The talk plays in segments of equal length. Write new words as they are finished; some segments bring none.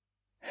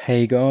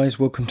Hey guys,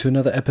 welcome to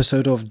another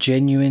episode of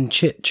Genuine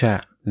Chit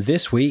Chat.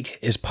 This week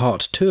is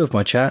part 2 of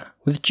my chat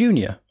with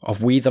Junior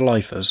of We the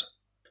Lifers.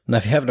 Now,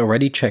 if you haven't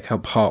already, check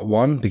out part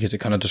 1 because it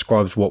kind of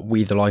describes what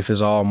We the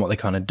Lifers are and what they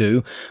kind of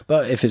do.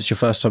 But if it's your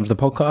first time to the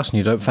podcast and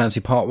you don't fancy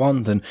part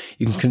 1, then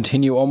you can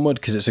continue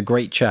onward because it's a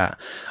great chat.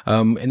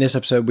 In this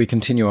episode, we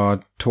continue our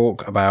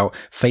talk about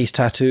face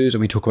tattoos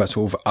and we talk about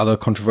sort of other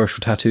controversial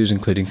tattoos,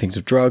 including things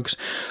of drugs.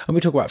 And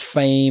we talk about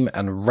fame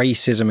and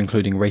racism,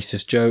 including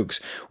racist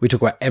jokes. We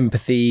talk about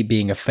empathy,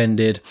 being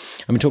offended.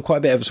 And we talk quite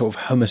a bit of sort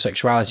of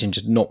homosexuality and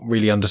just not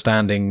really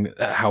understanding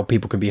how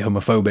people can be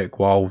homophobic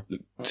while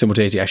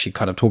simultaneously actually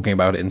kind of talking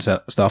about it and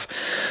stuff.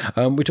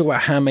 We talk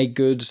about handmade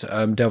goods,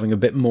 delving a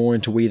bit more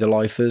into We the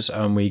Lifers,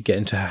 and we get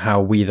into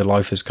how We the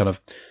Lifers kind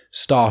of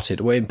started.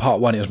 Well, in part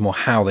 1 it was more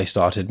how they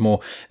started, more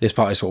this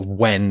part is sort of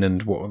when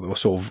and what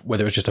sort of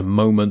whether it's just a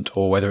moment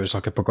or whether it's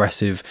like a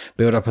progressive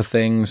build up of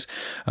things.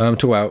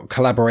 Talk about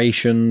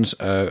collaborations,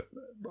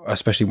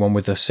 especially one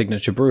with the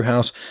Signature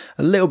Brewhouse,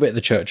 a little bit of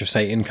the Church of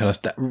Satan, kind of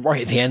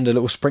right at the end, a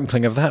little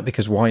sprinkling of that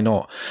because why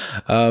not?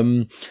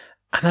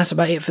 And that's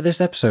about it for this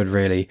episode,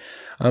 really.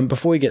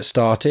 Before we get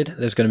started,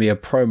 there's going to be a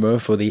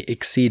promo for the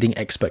Exceeding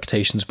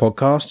Expectations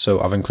podcast. So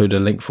I've included a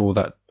link for all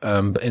that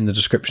in the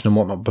description and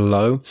whatnot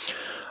below.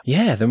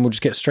 Yeah, then we'll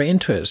just get straight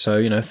into it.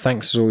 So,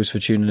 thanks as always for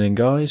tuning in,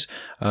 guys.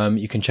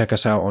 You can check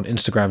us out on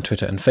Instagram,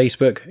 Twitter, and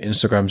Facebook.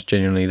 Instagram's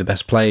genuinely the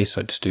best place.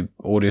 I just do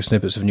audio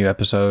snippets of new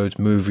episodes,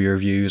 movie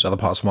reviews, other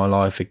parts of my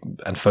life,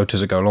 and photos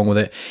that go along with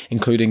it,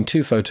 including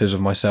 2 photos of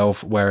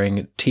myself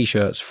wearing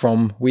t-shirts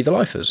from We the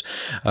Lifers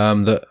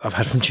that I've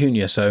had from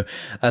Junior. So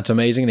that's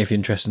amazing. And if you're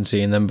interested in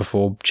seeing them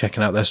before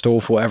checking out their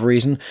store for whatever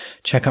reason,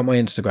 check out my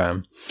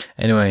Instagram.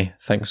 Anyway,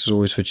 thanks as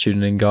always for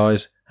tuning in,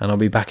 guys. And I'll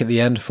be back at the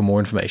end for more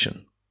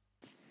information.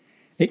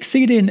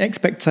 Exceeding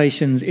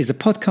Expectations is a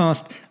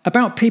podcast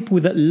about people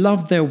that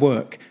love their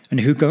work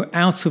and who go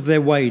out of their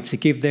way to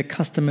give their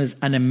customers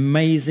an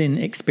amazing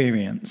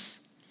experience.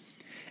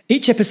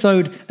 Each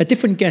episode, a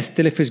different guest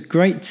delivers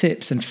great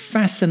tips and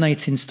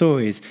fascinating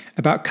stories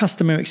about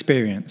customer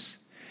experience.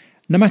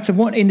 No matter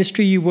what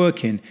industry you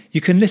work in,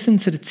 you can listen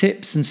to the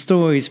tips and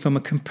stories from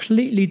a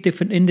completely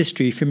different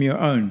industry from your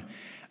own.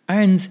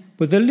 And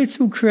with a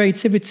little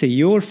creativity,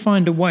 you'll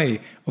find a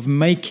way of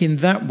making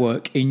that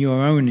work in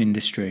your own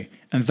industry,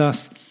 and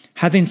thus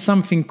having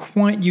something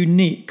quite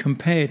unique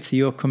compared to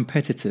your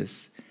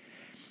competitors.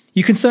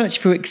 You can search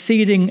for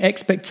Exceeding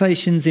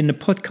Expectations in the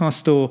podcast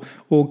store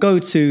or go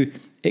to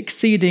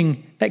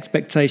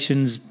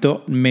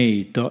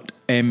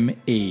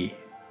exceedingexpectations.me.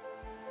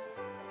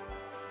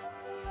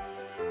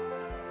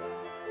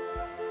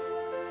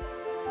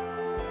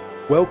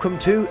 Welcome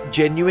to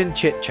Genuine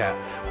Chit Chat,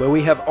 where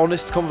we have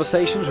honest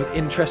conversations with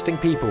interesting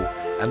people.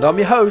 And I'm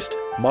your host,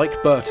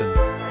 Mike Burton.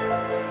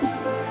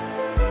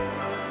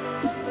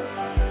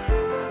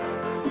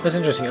 That's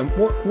interesting.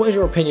 What is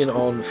your opinion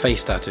on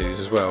face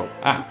tattoos as well?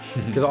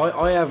 Because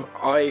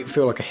I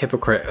feel like a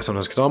hypocrite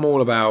sometimes because I'm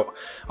all about,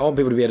 I want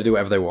people to be able to do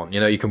whatever they want.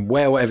 You can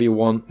wear whatever you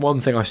want. One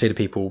thing I say to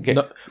people... Okay,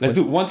 let's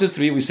do 1, 2,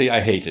 3, we say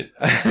I hate it.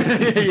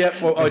 Yeah,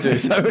 well, I do.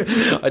 So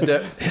I do.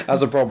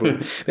 That's a problem.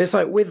 But it's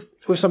like with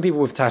some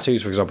people with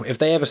tattoos, for example, if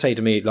they ever say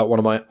to me, like one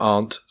of my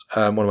aunts,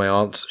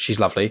 she's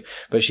lovely,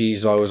 but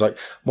she's always like,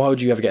 why would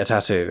you ever get a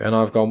tattoo? And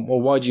I've gone, well,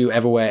 why do you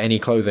ever wear any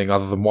clothing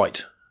other than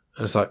white?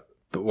 And it's like,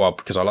 well,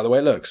 because I like the way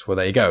it looks. Well,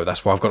 there you go.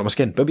 That's why I've got it on my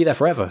skin. But it'll be there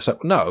forever. So,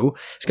 no,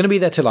 it's going to be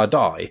there till I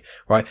die,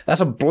 right?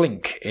 That's a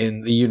blink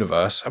in the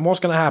universe. And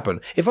what's going to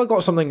happen? If I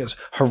got something that's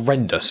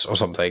horrendous or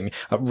something,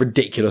 like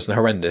ridiculous and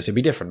horrendous, it'd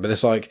be different. But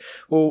it's like,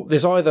 well,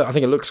 there's either, I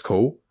think it looks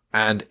cool,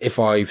 and if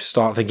I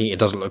start thinking it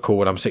doesn't look cool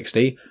when I'm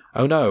 60,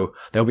 oh no,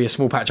 there'll be a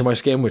small patch on my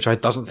skin which I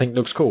doesn't think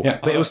looks cool. Yeah,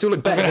 but it'll still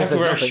look better. I'm going to have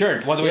to wear a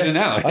shirt. What do we do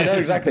now? I know,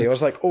 exactly. I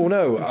was like, oh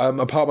no,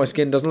 a part of my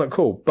skin doesn't look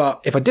cool.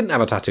 But if I didn't have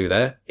a tattoo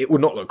there, it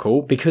would not look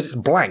cool because it's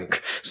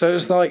blank. So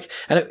it's like,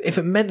 and if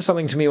it meant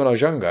something to me when I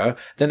was younger,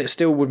 then it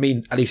still would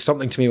mean at least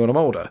something to me when I'm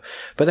older.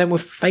 But then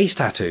with face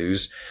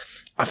tattoos,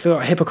 I feel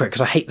like a hypocrite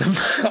because I hate them.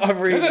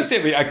 That's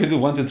it. I could do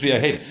 1, 2, 3, I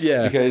hate it.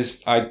 Yeah.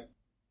 Because I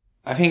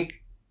think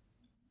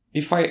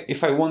if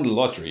I won the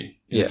lottery,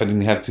 if I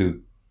didn't have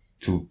to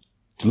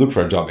look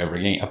for a job ever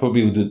again, I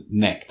probably would do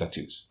neck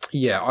tattoos.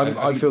 Yeah,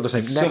 I feel the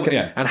same.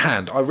 Neck and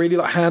hand. I really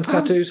like hand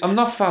tattoos. I'm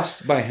not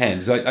fussed by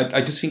hands.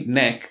 I just think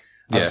neck.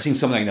 I've seen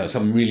something like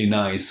some really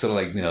nice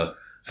sort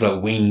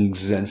of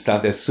wings and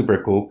stuff. That's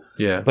super cool.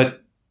 Yeah.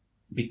 But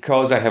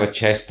because I have a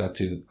chest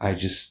tattoo, I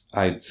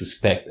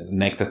suspect a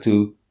neck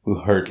tattoo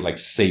will hurt like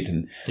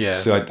Satan. Yeah.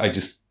 So I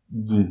just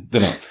don't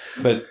know.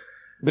 But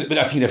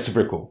I think that's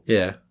super cool.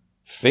 Yeah.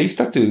 Face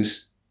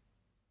tattoos,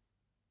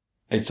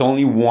 it's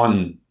only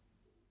one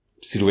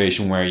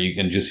situation where you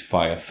can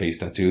justify a face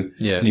tattoo.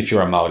 Yeah. And if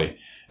you're a Maori.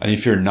 And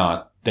if you're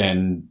not,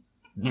 then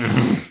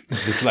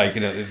just like,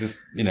 it's just,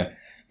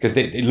 because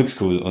it looks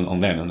cool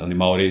on them, on the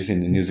Maoris in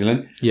New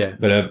Zealand. Yeah.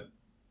 But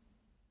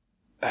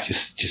I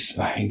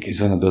think it's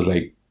one of those,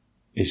 like,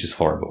 it's just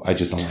horrible. I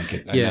just don't like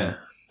it. Yeah.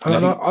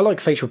 I like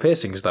facial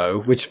piercings though,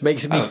 which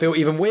makes me feel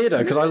even weirder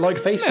because I like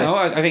face piercings.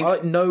 I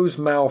like nose,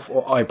 mouth,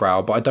 or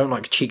eyebrow, but I don't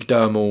like cheek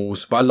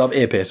dermals. But I love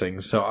ear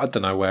piercings, so I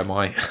don't know where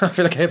I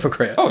feel like a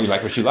hypocrite. Oh, you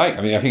like what you like.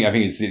 I mean, I think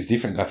it's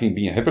different. I think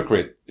being a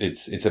hypocrite,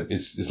 it's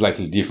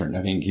slightly different.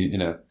 I think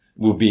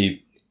will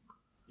be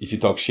if you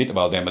talk shit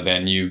about them, but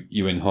then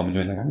you went home and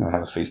you're like, I'm gonna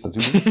have a face tattoo.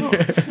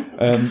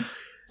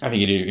 I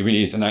think it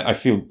really is, and I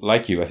feel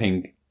like you. I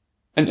think,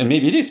 and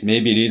maybe it is.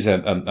 Maybe it is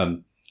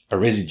a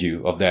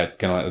residue of that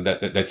kind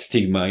of that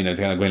stigma, kind of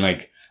going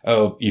like,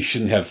 oh, you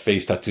shouldn't have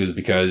face tattoos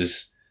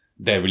because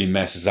that really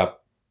messes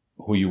up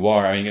who you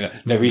are. I mean,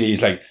 that really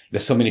is like,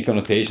 there's so many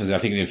connotations. I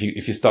think if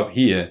you stop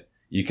here,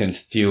 you can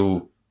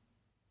still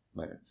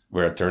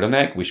wear a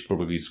turtleneck, which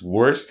probably is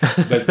worse,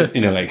 but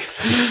like,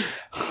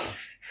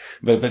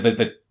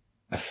 but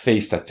a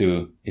face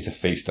tattoo is a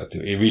face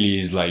tattoo. It really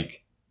is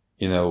like,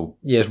 yeah,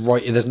 it's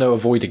right. There's no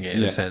avoiding it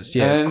in a sense.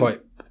 Yeah, it's quite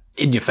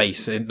in your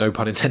face, no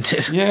pun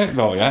intended. Yeah,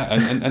 well, yeah,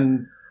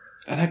 and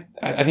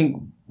I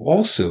think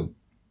also,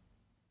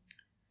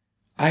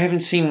 I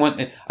haven't seen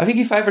one. I think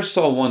if I ever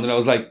saw one that I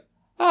was like,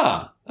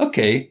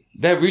 okay,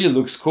 that really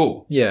looks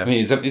cool. Yeah, I mean,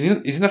 it's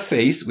in a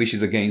face, which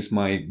is against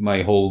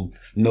my whole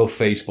no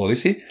face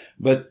policy,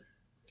 but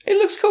it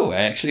looks cool,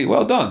 actually.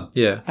 Well done.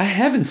 Yeah. I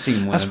haven't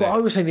seen one. That's what I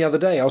was saying the other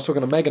day. I was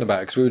talking to Megan about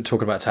it because we were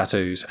talking about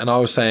tattoos, and I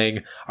was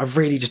saying I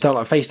really just don't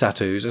like face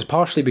tattoos. It's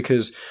partially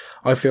because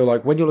I feel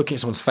like when you're looking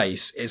at someone's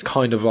face, it's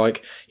kind of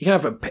like you can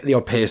have the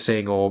odd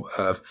piercing or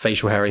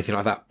facial hair or anything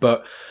like that,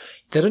 but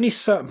there's only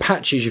certain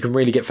patches you can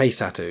really get face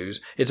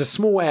tattoos. It's a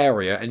small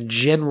area, and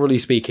generally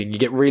speaking, you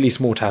get really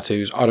small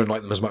tattoos. I don't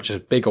like them as much as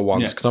bigger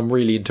ones because I'm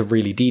really into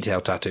really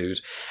detailed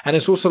tattoos. And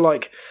it's also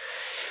like,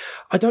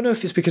 I don't know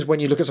if it's because when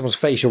you look at someone's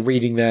face, you're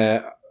reading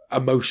their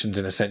emotions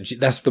in a sense.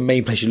 That's the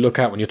main place you look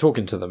at when you're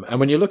talking to them.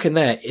 And when you look in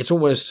there, it's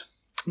almost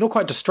not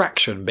quite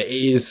distraction, but it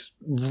is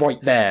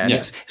right there. And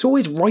it's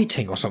always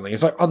writing or something.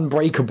 It's like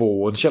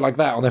unbreakable and shit like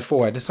that on their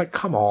forehead. It's like,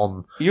 come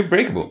on. You're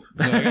breakable.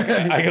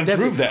 I can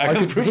prove that. I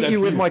could hit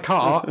you with my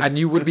car and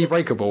you would be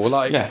breakable.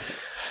 Like, yeah.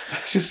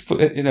 It's just,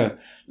 No,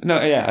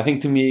 yeah, I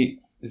think to me,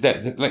 is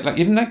that like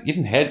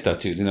even head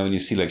tattoos, when you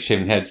see like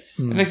shaving heads,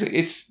 and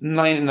it's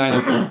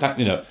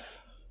 99%,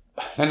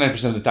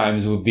 99% of the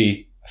times it would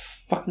be a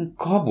fucking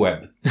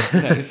cobweb.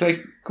 It's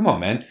like, come on,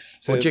 man.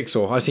 So, or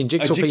jigsaw. I've seen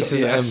jigsaw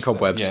pieces and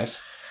cobwebs.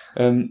 Yes.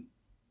 I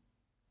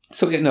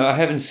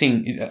haven't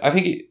seen. I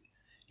think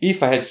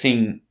if I had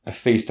seen a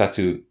face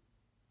tattoo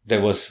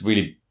that was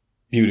really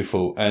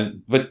beautiful,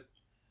 but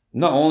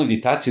not only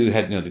the tattoo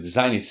had, the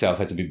design itself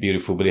had to be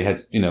beautiful, but it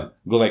had,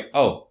 go like,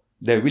 oh,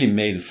 they really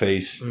made the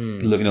face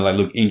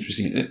look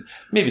interesting.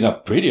 Maybe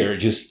not prettier,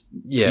 just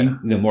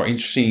more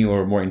interesting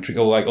or more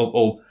intriguing, or like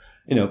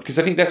because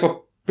I think that's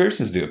what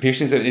piercings do.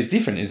 Piercings is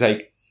different. It's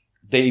like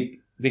they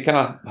kind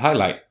of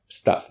highlight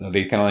stuff.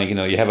 They kind of like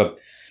you have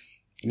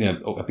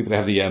people that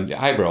have the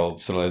eyebrow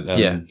sort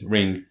of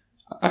ring.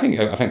 I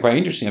find quite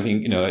interesting. I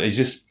think it's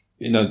just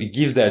it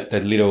gives that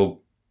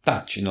little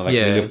touch. A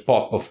little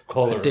pop of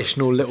color,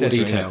 additional little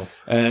detail,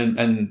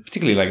 and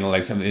particularly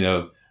like some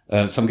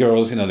some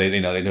girls they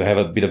do have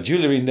a bit of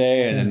jewelry in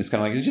there, and it's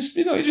kind of like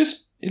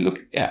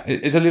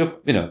it's a little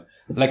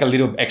like a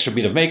little extra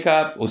bit of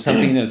makeup or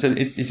something. So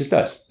it just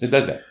does. It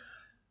does that.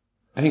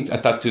 I think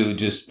a tattoo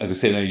just, as I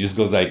said, it just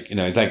goes like,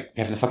 it's like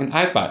having a fucking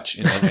eye patch.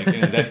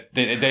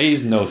 There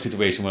is no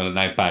situation where an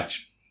eye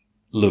patch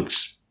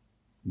looks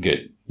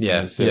good.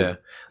 Yeah, yeah.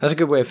 That's a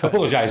good way of putting it.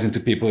 Apologizing to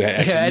people who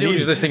anyone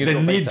who's listening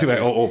they need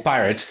to, or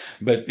pirates,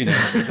 but,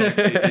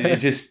 it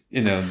just,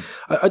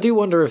 I do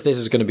wonder if this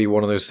is going to be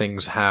one of those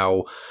things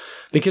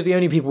because the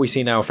only people we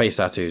see now with face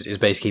tattoos is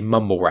basically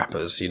mumble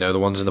rappers, the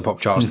ones in the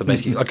pop charts that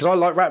basically, because I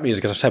like rap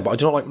music, as I've said, but I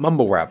do not like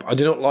mumble rap. I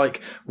do not like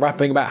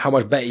rapping about how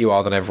much better you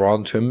are than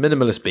everyone to a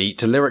minimalist beat,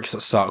 to lyrics that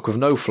suck with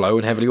no flow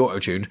and heavily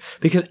auto-tuned,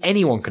 because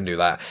anyone can do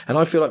that. And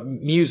I feel like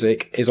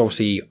music is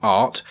obviously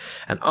art,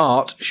 and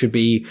art should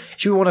be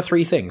one of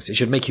three things. It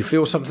should make you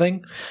feel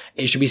something,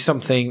 it should be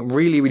something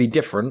really, really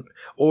different,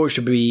 or it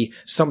should be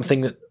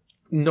something that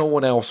no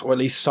one else, or at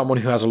least someone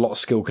who has a lot of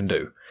skill, can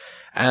do.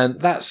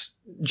 And that's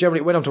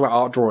generally, when I'm talking about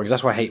art drawings,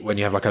 that's why I hate when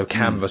you have like a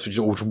canvas which is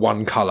all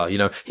one colour,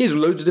 here's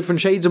loads of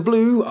different shades of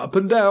blue, up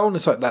and down.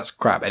 It's like, that's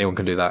crap. Anyone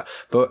can do that.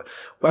 But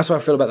that's how I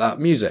feel about that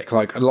music.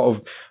 Like a lot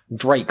of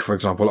Drake, for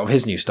example, a lot of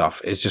his new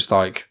stuff is just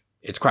like,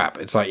 it's crap.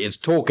 It's like, it's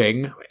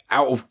talking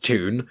out of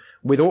tune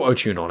with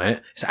auto-tune on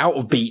it. It's out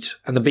of beat,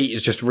 and the beat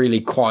is just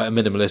really quite a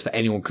minimalist that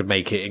anyone could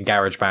make it in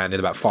GarageBand in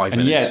about 5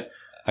 minutes. Yeah.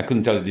 I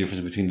couldn't tell the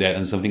difference between that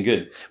and something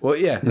good. Well,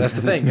 yeah, that's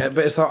the thing. But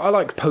it's like, I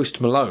like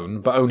Post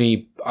Malone, but I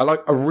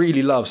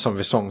really love some of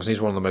his songs. He's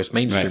one of the most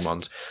mainstream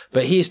ones.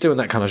 But he's still in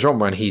that kind of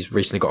genre, and he's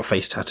recently got a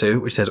face tattoo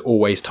which says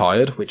 "Always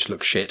Tired," which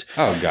looks shit.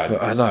 Oh God!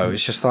 But I know,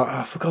 it's just like,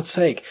 oh, for God's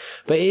sake.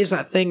 But it is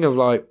that thing of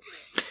like,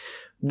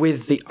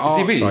 with the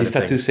art really? side His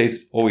tattoo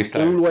says "Always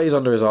Tired." Always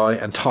under his eye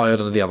and tired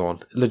under the other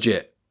one.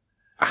 Legit.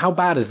 How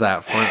bad is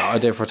that for an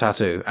idea for a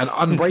tattoo? And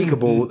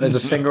Unbreakable, there's a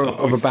singer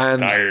of a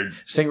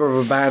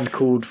band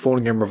called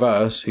Falling in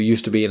Reverse, who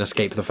used to be in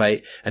Escape the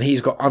Fate, and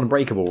he's got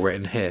Unbreakable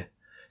written here.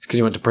 because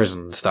he went to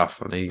prison and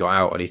stuff, and he got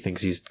out, and he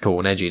thinks he's cool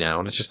and edgy now.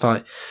 And it's just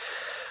like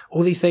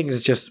all these things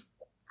is just.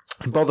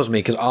 It bothers me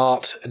because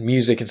art and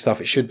music and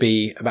stuff, it should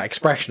be about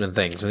expression and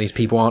things, and these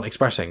people aren't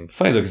expressing.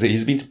 Funny though, because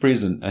he's been to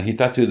prison and he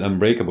tattooed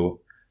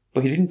Unbreakable,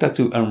 but he didn't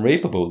tattoo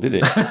Unrapeable, did he?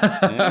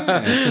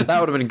 That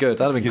would have been good.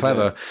 That would have been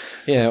clever.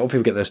 Yeah, all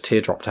people get those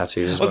teardrop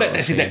tattoos as well. That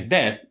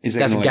is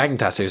that's a gang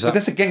tattoo. But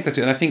that's a gang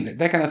tattoo, and I think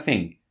that kind of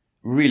thing,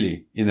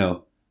 really,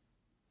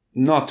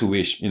 not to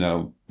wish,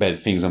 bad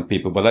things on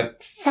people, but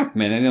like, fuck,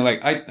 man, and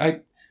like,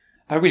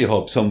 I really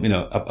hope some,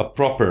 a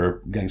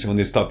proper gangster when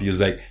they stop you is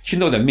like, you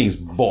know what that means,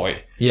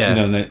 boy.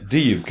 Yeah. Do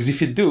you? Because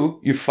if you do,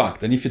 you're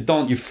fucked. And if you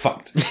don't, you're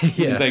fucked.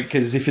 Yeah. It's like,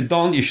 because if you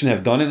don't, you shouldn't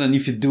have done it. And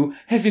if you do,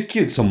 have you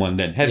killed someone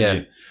then? Have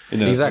you?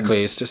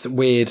 Exactly. It's just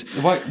weird.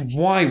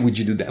 Why would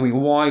you do that? I mean,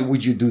 why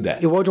would you do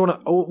that? Yeah,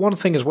 one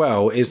thing as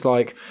well is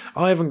like,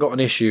 I haven't got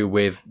an issue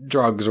with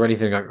drugs or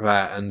anything like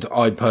that. And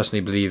I personally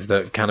believe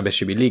that cannabis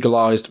should be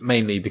legalized,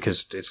 mainly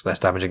because it's less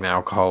damaging than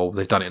alcohol.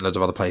 They've done it in loads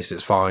of other places.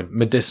 It's fine.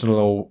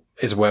 Medicinal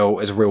as well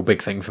is a real big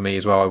thing for me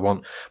as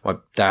well. My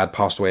dad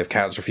passed away of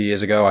cancer a few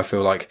years ago. I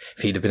feel like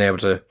if he'd have been able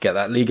to get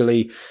that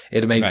legally,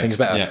 it'd have made things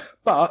better. Yeah.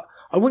 But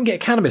I wouldn't get a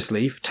cannabis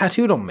leaf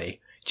tattooed on me.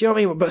 Do you know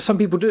what I mean? But some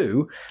people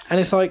do. And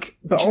it's like,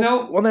 but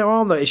on their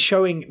arm though, it's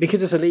showing,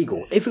 because it's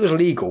illegal. If it was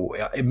legal,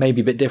 it may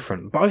be a bit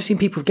different. But I've seen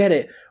people get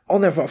it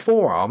on their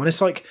forearm, and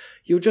it's like,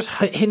 you're just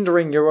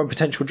hindering your own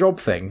potential job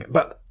thing.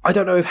 But I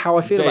don't know how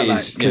I feel about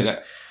that.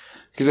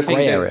 Because I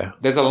think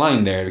there's a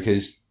line there,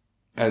 because,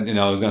 I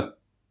was going to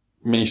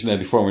mention that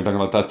before when we were talking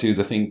about tattoos.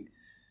 I think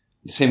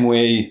the same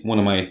way one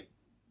of my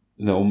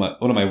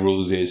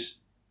rules is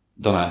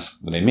don't ask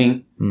what I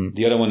mean.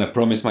 The other one, I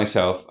promised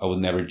myself I would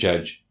never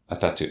judge a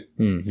tattoo.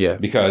 Yeah.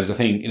 Because I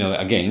think,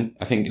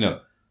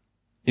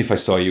 if I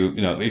saw you,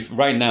 if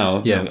right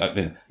now,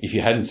 if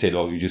you hadn't said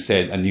all you just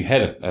said, and you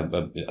had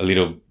a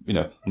little,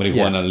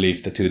 marijuana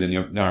leaf tattooed in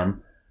your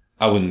arm,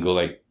 I wouldn't go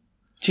like,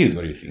 dude,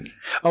 what do you think?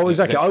 Oh,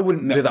 exactly. I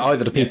wouldn't do that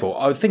either to people.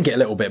 Yeah. I would think it a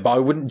little bit, but I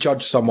wouldn't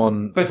judge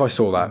someone if I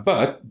saw that.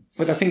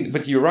 But I think,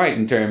 but you're right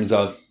in terms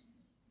of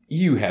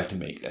you have to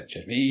make that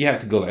judgment. You have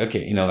to go like,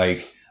 okay,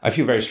 I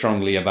feel very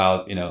strongly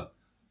about,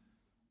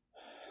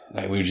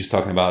 like we were just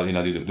talking about,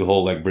 the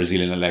whole like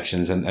Brazilian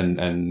elections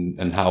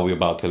and how we're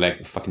about to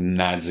elect a fucking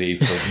Nazi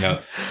for,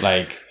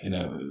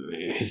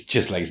 it's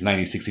just like it's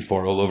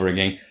 1964 all over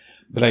again.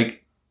 But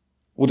like,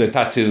 would a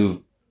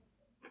tattoo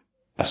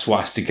a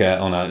swastika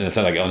on a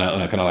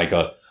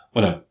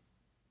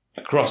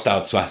crossed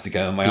out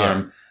swastika on my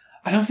arm?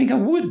 I don't think I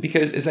would,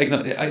 because it's like,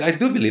 I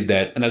do believe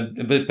that,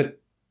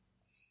 but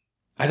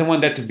I don't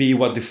want that to be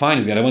what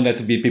defines me. I don't want that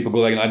to be people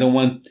go like, I don't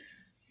want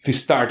to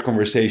start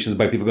conversations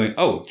by people going,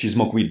 oh, you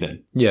smoke weed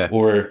then. Yeah.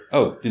 Or,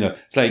 oh,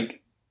 it's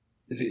like,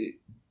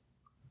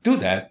 do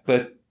that,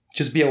 but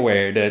just be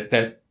aware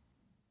that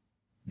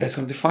that's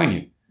going to define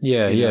you.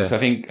 Yeah, yeah. So I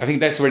think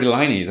that's where the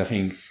line is. I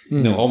think,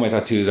 all my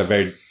tattoos are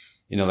very,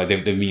 like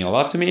they mean a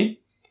lot to me.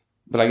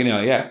 But like,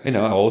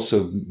 I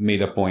also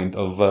made a point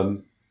of,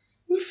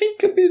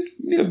 think a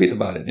little bit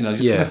about it,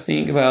 just kind of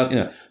think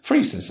about, for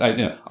instance,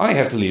 I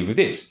have to live with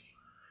this.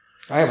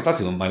 I have a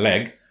tattoo on my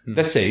leg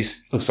that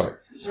says, oh, sorry.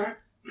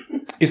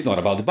 It's not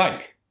about the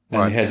bike.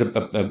 And it has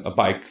a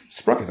bike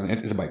sprocket on it.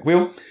 It's a bike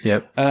wheel.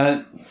 Yep.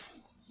 Not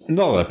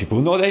a lot of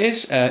people know that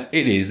is.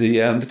 It is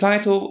the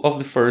title of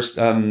the first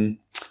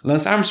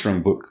Lance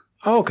Armstrong book.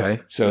 Oh, okay.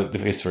 So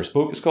his first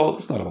book is called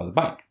It's Not About the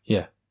Bike.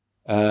 Yeah.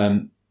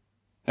 And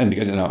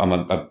because I'm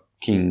a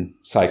keen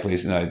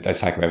cyclist and I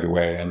cycle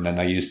everywhere, and then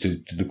I used to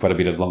do quite a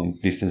bit of long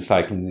distance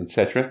cycling,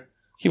 etc.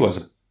 He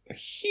was a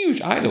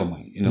huge idol of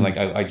mine. Like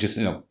I just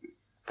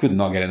could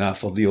not get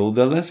enough of the old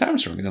Lance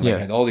Armstrong. I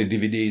had all the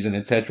DVDs and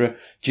etc.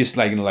 Just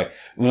like like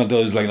one of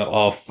those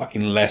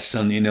fucking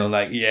lesson.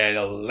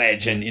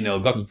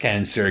 Legend. Got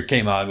cancer,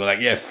 came out. We're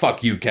like, yeah,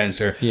 fuck you,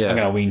 cancer. Yeah. I'm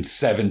gonna win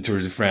 7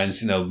 Tours de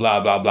France. Blah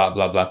blah blah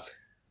blah blah.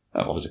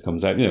 Obviously,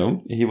 comes out.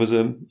 He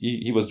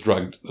was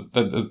drugged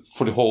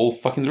for the whole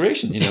fucking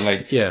duration.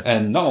 yeah.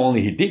 And not only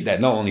he did that,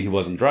 not only he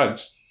was on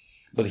drugs,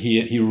 but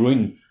he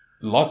ruined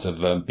lots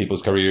of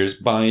people's careers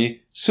by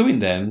suing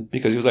them,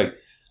 because he was like,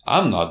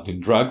 I'm not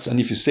doing drugs, and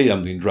if you say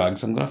I'm doing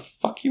drugs, I'm gonna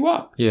fuck you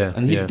up. Yeah,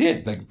 and he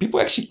did. Like, people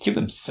actually kill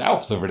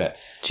themselves over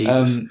that.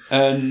 Jesus.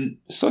 And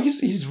so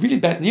he's really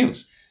bad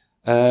news.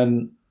 But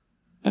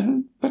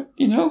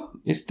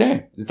it's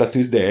there. The tattoo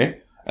is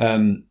there.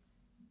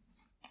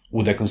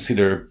 Would I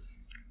consider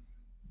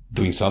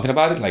doing something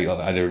about it, like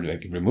either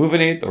like removing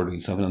it or doing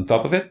something on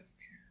top of it?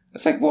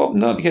 It's like, well,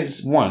 no,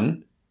 because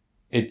one,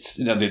 it's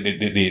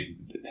the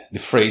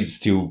phrase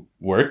still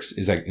works.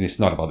 It's like, it's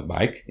not about the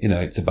bike.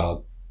 It's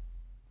about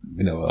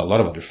a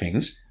lot of other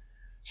things.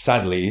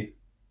 Sadly,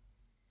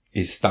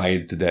 it's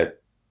tied to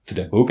that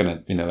book,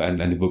 and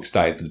and the book's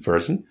tied to the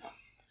person.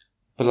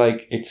 But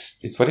like, it's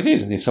what it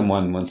is. And if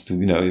someone wants to,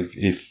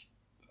 if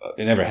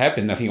it never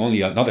happened, I think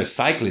only another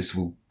cyclist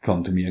will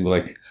come to me and go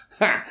like,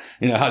 ha,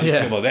 how do you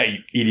feel about that, you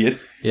idiot?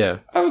 Yeah.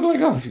 I would go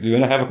like, oh, you're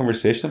gonna have a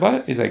conversation about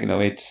it? It's like,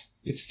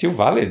 it's still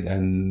valid,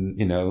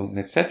 and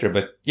etc.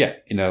 But yeah,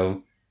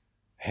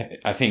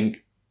 I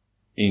think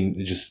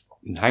in just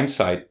in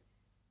hindsight,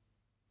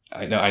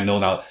 I know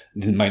now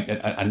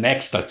a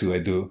next tattoo I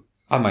do,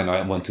 I might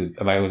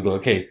go,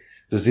 okay,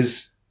 does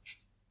this,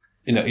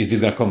 is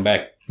this going to come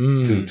back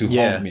to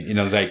haunt me?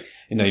 It's like,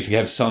 if you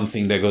have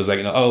something that goes like,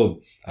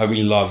 oh, I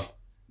really love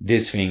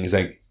this thing. It's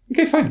like,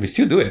 okay, fine, we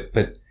still do it,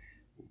 but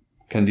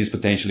can this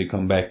potentially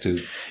come back to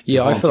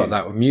I feel like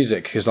that with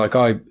music, because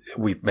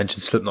we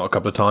mentioned Slipknot a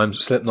couple of times.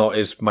 Slipknot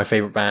is my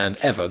favorite band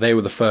ever. They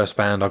were the first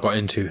band I got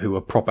into who were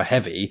proper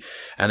heavy,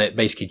 and it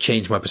basically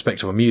changed my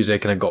perspective on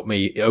music, and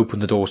it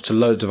opened the doors to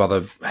loads of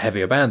other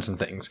heavier bands and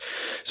things.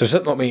 So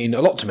Slipknot mean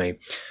a lot to me,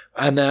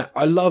 and I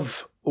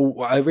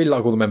really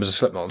like all the members of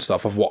Slipknot and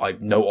stuff, of what I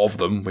know of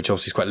them, which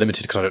obviously is quite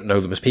limited because I don't know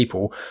them as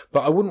people,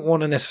 but I wouldn't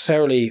want to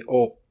necessarily,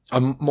 or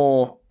I'm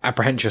more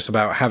apprehensive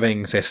about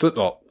having, say, a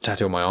Slipknot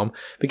tattoo on my arm,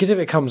 because if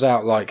it comes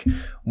out like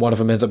one of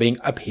them ends up being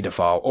a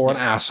paedophile or an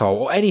asshole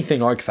or anything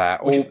like that,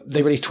 or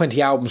they release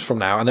 20 albums from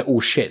now and they're all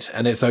shit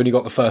and it's only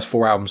got the first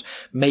 4 albums,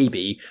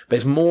 maybe, but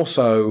it's more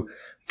so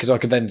because I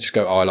could then just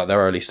go, I like their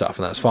early stuff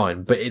and that's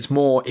fine. But it's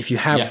more if you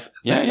have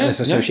this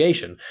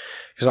association,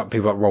 because like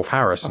people like Rolf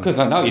Harris. Because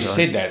now you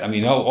said that, I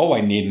mean, all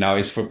I need now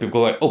is for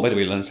people like, oh, by the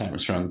way, Lance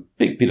Armstrong,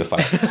 big pedophile.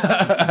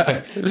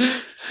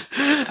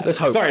 Let's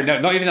hope. Sorry, no,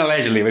 not even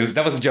allegedly.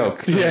 That was a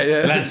joke.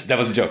 Yeah. Lance, that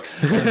was a joke.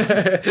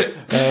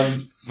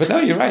 But no,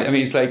 you're right. I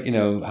mean, it's like,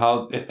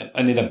 how,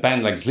 and in a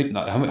band like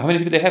Slipknot, how many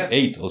people they have?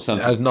 8 or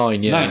something?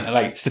 9, yeah. 9.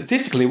 Like,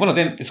 statistically, one of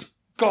them is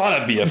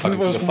gotta be a fucking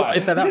pedophile.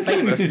 If they're that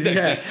famous.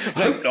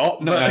 Hope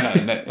not.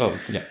 No. Oh,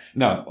 yeah.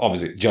 No,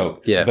 obviously,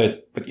 joke. Yeah.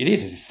 But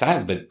it's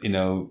sad, but,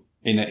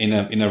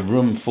 in a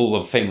room full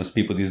of famous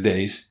people these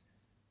days,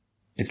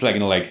 it's like,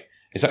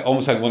 it's like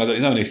almost like one of those,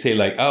 they say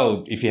like,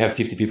 oh, if you have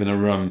 50 people in a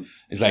room,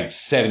 it's like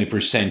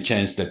 70%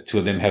 chance that 2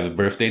 of them have a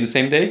birthday in the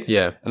same day.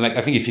 Yeah. And like,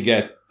 I think if you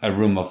get a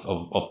room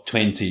of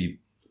 20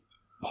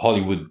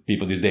 Hollywood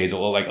people these days,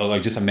 or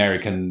like just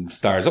American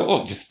stars,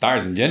 or just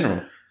stars in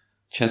general,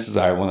 chances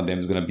are one of them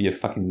is going to be a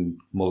fucking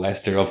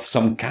molester of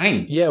some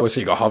kind. Yeah, well,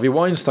 so you got Harvey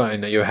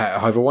Weinstein, you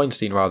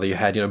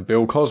had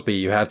Bill Cosby,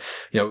 you had,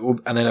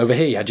 and then over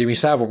here you had Jimmy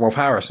Savile, Rolf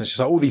Harris, and it's just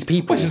like all these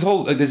people. This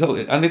whole, and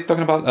they're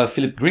talking about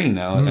Philip Green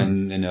now,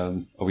 and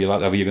are we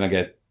going to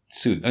get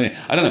sued? I mean,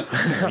 I don't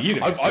know. You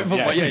guys,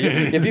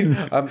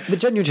 the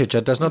Genuine Chit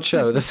Chat does not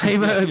show the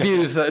same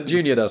views that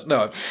Junior does.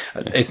 No,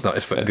 it's not.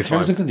 It's fine.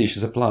 Terms and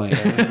conditions apply.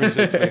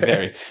 Results may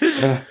vary.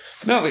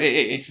 No,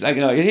 it's like,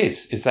 it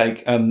is. It's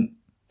like,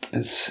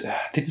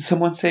 did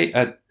someone say,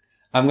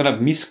 I'm going to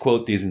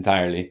misquote this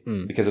entirely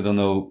because I don't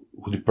know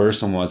who the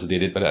person was who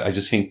did it, but I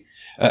just think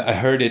I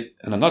heard it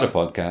on another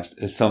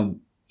podcast.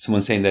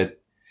 Someone saying that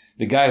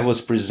the guy who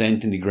was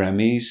presenting the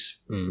Grammys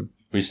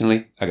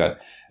recently,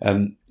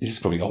 this is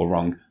probably all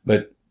wrong,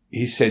 but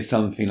he said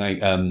something like,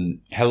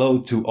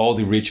 hello to all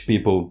the rich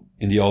people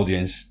in the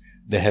audience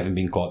that haven't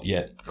been caught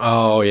yet.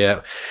 Oh,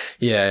 yeah.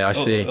 Yeah, I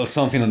see. Or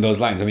something on those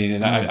lines. I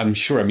mean, I'm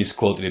sure I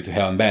misquoted it to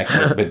hell and back,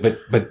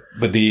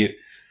 but the,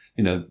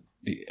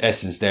 the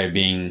essence there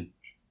being,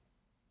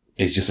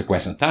 it's just a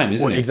question of time,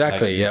 isn't it?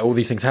 Exactly. All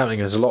these things happening.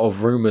 There's a lot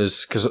of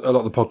rumors, because a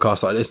lot of the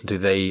podcasts that I listen to,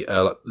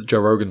 like Joe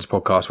Rogan's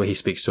podcast, where he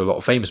speaks to a lot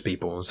of famous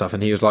people and stuff,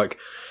 and he was like,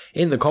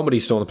 in the Comedy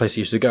Store, the place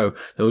he used to go,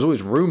 there was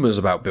always rumors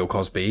about Bill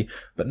Cosby,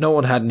 but no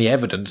one had any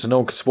evidence, and no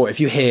one could support. If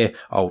you hear,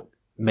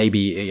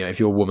 maybe, if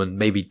you're a woman,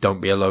 maybe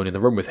don't be alone in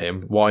the room with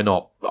him. Why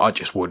not? I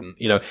just wouldn't.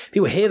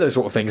 People hear those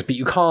sort of things, but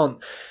you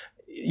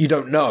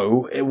don't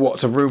know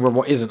what's a rumor and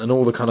what isn't, and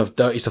all the kind of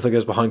dirty stuff that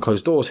goes behind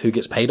closed doors. Who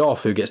gets paid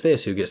off? Who gets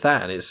this? Who gets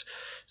that? And it's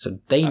a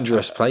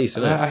dangerous place,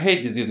 isn't it? I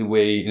hate the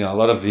way, a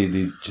lot of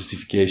the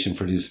justification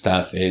for this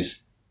stuff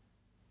is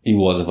it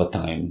was of a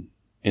time,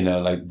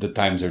 like the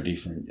times are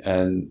different.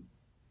 And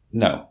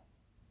no,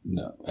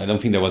 I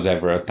don't think there was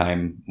ever a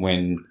time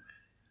when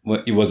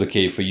it was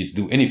okay for you to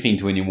do anything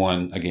to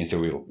anyone against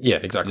their will. Yeah,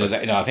 exactly.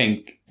 I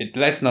think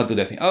let's not do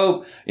that thing.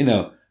 Oh,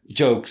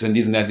 jokes and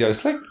this and that.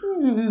 It's like,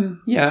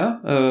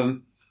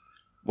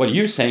 what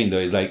you're saying though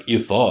is like, you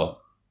thought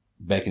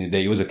back in the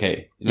day it was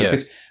okay.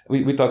 Because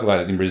we talk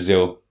about it in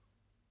Brazil,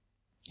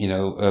 there's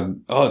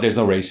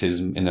no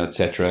racism,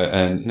 etc.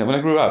 And, when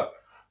I grew up,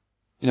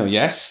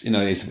 yes,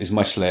 it's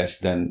much less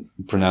than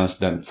pronounced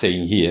than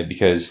saying here,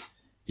 because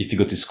if you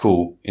go to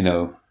school,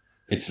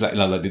 it's like,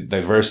 the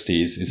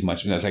diversity is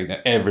much, it's like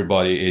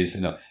everybody is,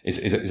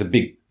 it's a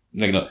big,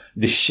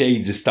 the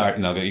shades start,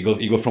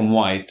 you go from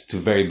white to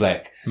very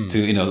black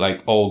to,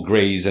 like all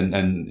grays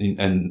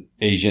and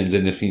Asians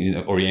and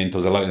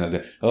Orientals,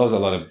 there was a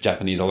lot of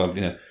Japanese, a lot of,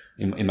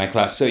 in my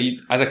class. So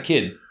as a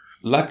kid,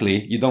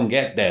 luckily you don't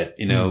get that,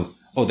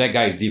 oh, that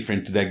guy is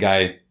different to that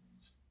guy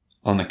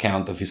on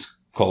account of his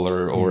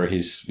color or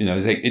his,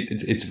 it's like,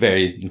 it's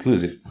very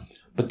inclusive.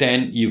 But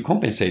then you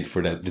compensate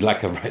for that, the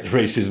lack of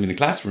racism in the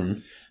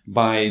classroom,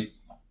 by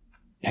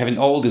having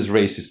all these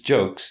racist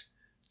jokes.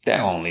 They're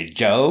only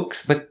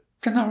jokes, but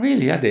they're not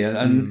really, are they?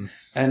 And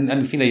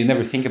the thing that you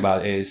never think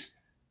about is,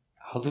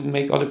 how do we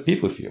make other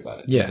people feel about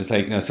it? Yeah. It's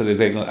like, so there's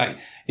like,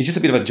 it's just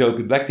a bit of a joke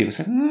with black people. It's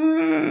like,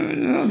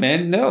 no,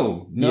 man,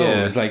 no.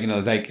 Yeah. It's like,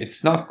 it's like,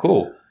 it's not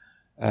cool.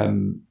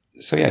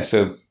 So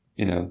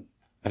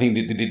I think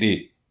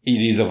the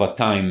it is of a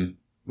time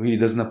really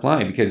doesn't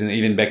apply, because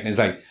even back then it's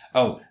like,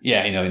 oh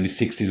yeah, in the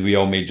 60s we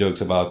all made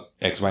jokes about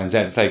X, Y, and Z.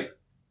 It's like,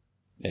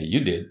 yeah, you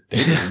did. They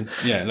didn't.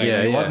 Yeah, like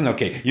it wasn't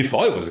okay. You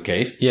thought it was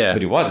okay,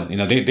 but it wasn't.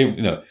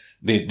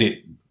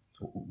 They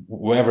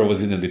whoever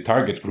was in the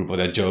target group of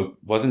that joke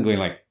wasn't going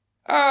like,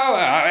 oh,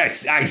 I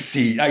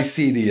see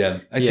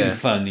the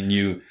fun in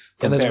you.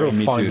 And there's a real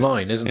fine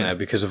line, isn't there?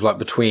 Because of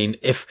between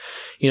if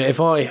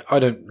I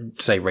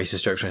don't say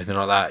racist jokes or anything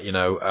like that,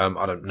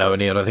 I don't know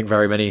any, I don't think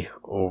very many,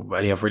 or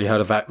any I've really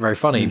heard of that very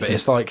funny, but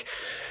it's like,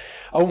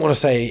 I wouldn't want to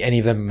say any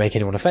of them make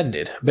anyone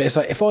offended, but it's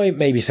like, if I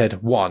maybe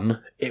said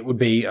one, it would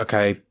be,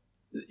 okay,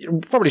 you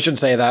probably shouldn't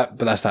say that,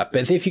 but that's that.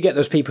 But if you get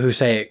those people who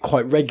say it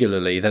quite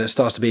regularly, then it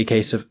starts to be a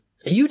case of,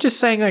 are you just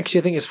saying that because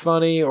you think it's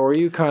funny, or are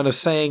you kind of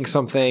saying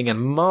something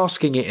and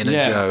masking it in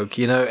a joke,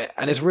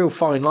 and it's a real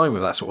fine line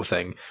with that sort of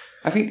thing.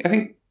 I think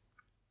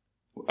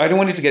I don't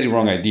want you to get the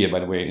wrong idea,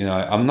 by the way.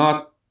 I'm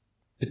not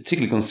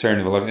particularly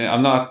concerned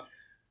about,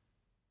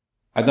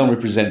 I don't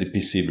represent the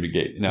PC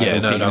brigade.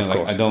 Of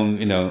course. I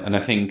don't, and I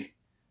think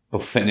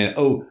offended,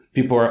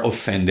 people are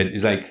offended.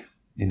 It's like,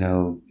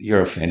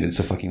 you're offended,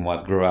 so fucking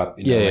what? Grow up,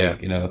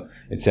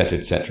 et cetera,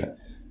 et cetera.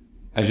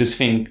 I just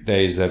think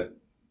there's a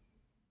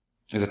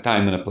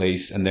time and a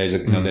place, and there's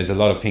a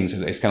lot of things.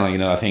 It's kind of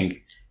like, I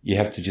think you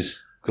have to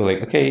just go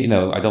like, okay,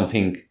 I don't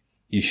think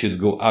you should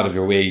go out of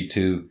your way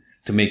to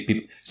make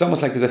people. It's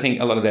almost like, because I think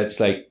a lot of that's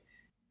like,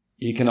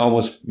 you can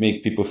almost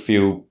make people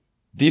feel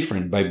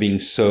different by being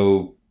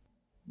so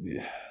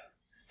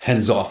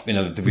hands off,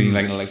 to be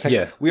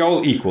we're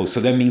all equal, so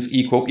that means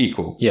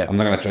equal. Yeah, I'm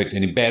not gonna treat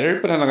any better,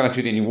 but I'm not gonna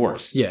treat any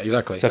worse. Yeah,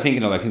 exactly. So I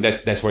think I think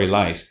that's where it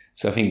lies.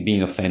 So I think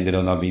being offended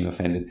or not being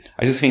offended,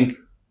 I just think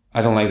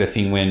I don't like the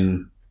thing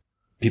when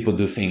people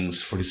do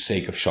things for the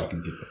sake of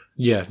shocking people.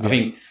 Yeah, I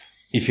think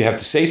if you have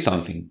to say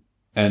something,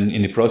 and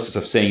in the process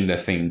of saying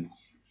that thing,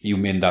 you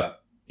might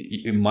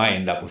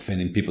end up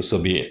offending people,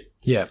 so be it.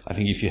 Yeah. I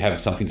think if you have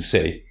something to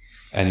say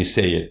and you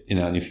say it,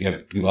 and if you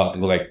have to go out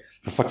and go like,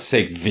 for fuck's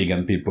sake,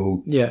 vegan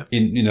people. Yeah.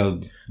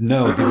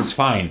 No, this is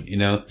fine,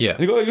 Yeah. And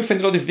you go, you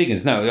offended all the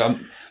vegans. No,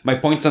 my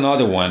point's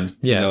another one.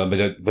 Yeah.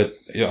 But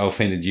I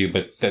offended you.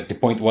 But the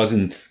point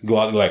wasn't go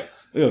out and go like,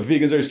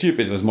 vegans are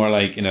stupid. It was more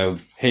like,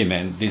 hey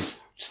man,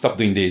 stop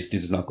doing this.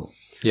 This is not cool.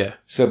 Yeah.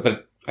 So,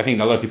 but I think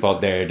a lot of people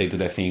out there, they do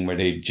that thing where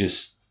they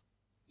just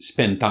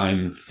spend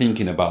time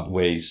thinking about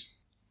ways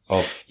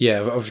of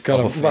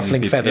kind of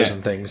ruffling feathers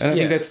and things. And I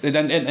think that's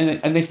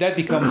and if that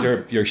becomes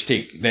your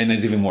shtick, then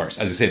it's even worse.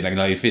 As I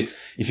said,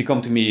 if you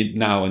come to me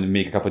now and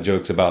make a couple of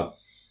jokes about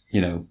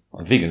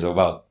vegans or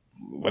about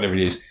whatever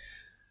it is,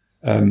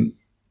 well,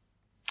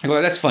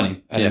 that's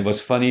funny, and it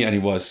was funny, and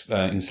it was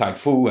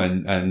insightful,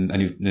 and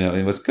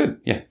it was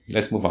good. Yeah,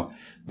 let's move on.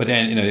 But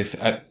then if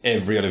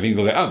every other vegan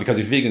goes like, because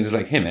if vegans is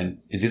like, hey man,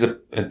 is this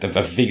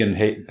a vegan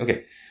hate?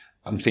 Okay,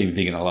 I'm saying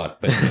vegan a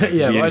lot, but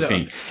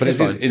anything. But is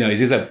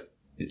this a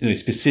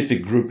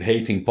specific group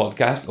hating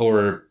podcast,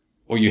 or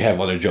you have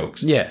other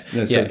jokes?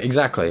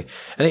 Exactly.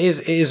 And it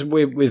is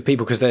with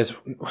people, because there's,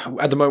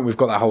 at the moment we've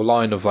got that whole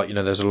line of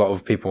there's a lot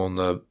of people on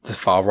the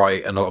far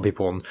right and a lot of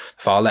people on the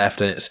far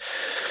left, and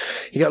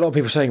you get a lot of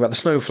people saying about the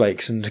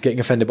snowflakes and getting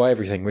offended by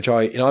everything, which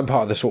I'm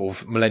part of the sort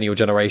of millennial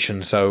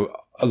generation, so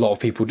a lot of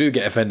people do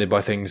get offended by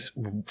things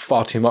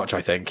far too much,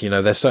 I think.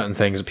 There's certain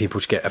things that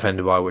people get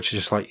offended by, which are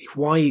just like,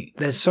 why?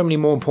 There's so many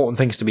more important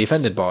things to be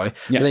offended by.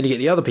 Yeah. And then you get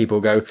the other people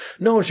who go,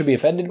 no one should be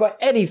offended by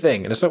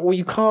anything. And it's like, well,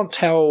 you can't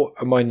tell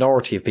a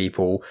minority of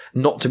people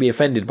not to be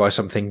offended by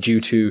something due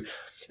to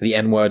the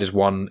N-word is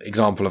one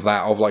example of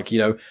that, of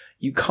you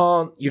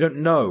don't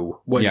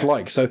know what it's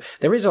like. So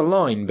there is a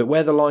line, but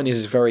where the line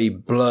is very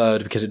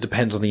blurred because it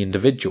depends on the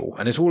individual.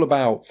 And it's all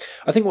about,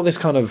 I think what this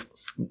kind of,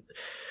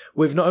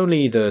 with not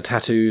only the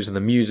tattoos and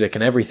the music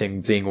and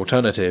everything being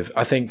alternative,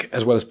 I think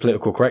as well as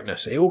political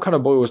correctness, it all kind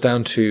of boils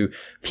down to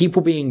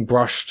people being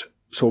brushed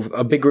sort of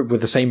a big group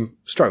with the same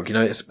stroke.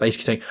 It's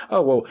basically saying,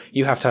 oh, well,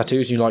 you have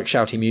tattoos and you like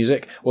shouty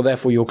music, well,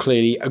 therefore you're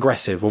clearly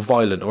aggressive or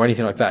violent or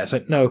anything like that. It's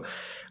like, no.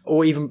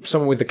 Or even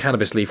someone with the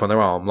cannabis leaf on their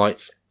arm, like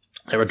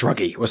they're a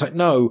druggie. It's like,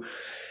 no.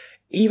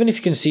 Even if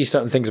you can see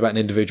certain things about an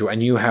individual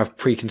and you have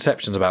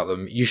preconceptions about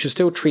them, you should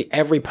still treat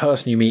every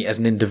person you meet as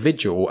an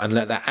individual and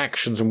let their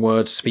actions and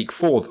words speak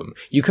for them.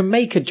 You can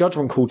make a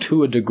judgment call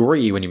to a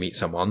degree when you meet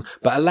someone,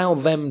 but allow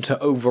them to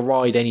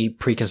override any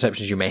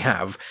preconceptions you may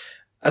have,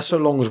 so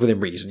long as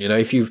within reason.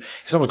 If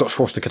someone's got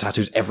swastika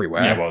tattoos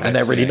everywhere and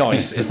they're really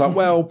nice, it's like,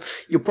 well,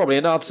 you're probably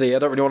a Nazi. I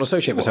don't really want to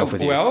associate myself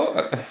with you.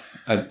 Well,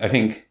 I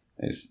think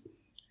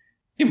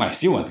you might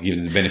still want to give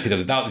them the benefit of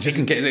the doubt, just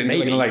in case.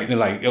 Maybe. I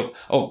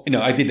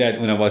did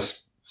that when I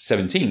was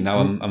 17. Now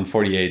I'm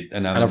 48,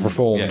 and I've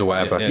reformed or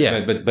whatever.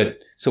 But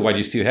so why do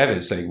you still have it?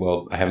 It's like,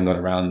 well, I haven't got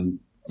around.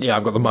 Yeah,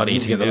 I've got the money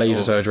to get the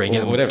laser surgery and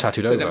get them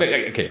tattooed over.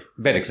 Okay,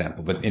 bad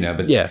example, but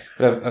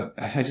But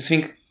I just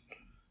think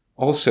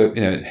also,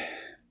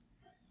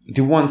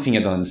 the one thing I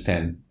don't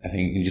understand, I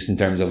think, just in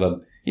terms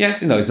of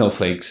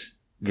snowflakes,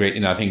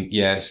 great. I think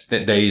yes,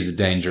 there is the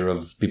danger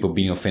of people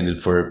being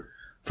offended for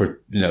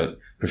for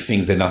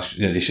things they're not,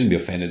 they shouldn't be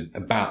offended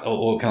about,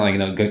 or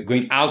kind of like,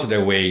 going out of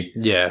their way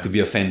to be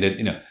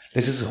offended.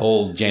 This is a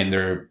whole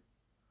gender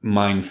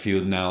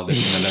minefield now that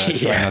I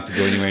try not to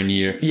go anywhere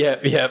near.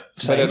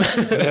 Same.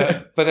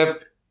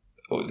 But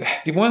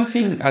the one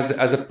thing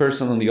as a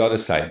person on the other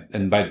side,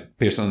 and by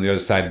person on the other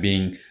side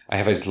being, I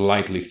have a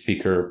slightly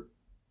thicker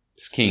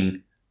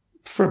skin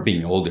for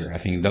being older, I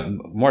think,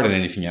 more than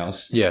anything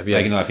else. Like,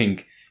 I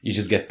think you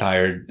just get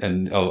tired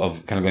and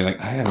of kind of going like,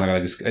 I'm not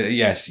gonna just,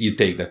 yes, you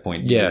take that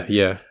point.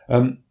 I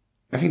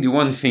think the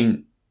one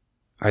thing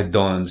I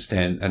don't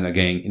understand, and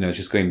again,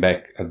 just going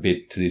back a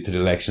bit to the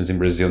elections in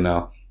Brazil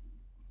now,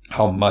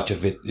 how much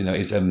of it,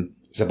 is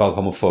about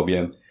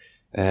homophobia,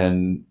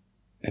 and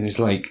it's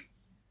like,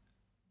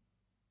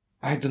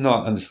 I do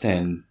not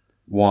understand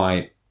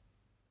why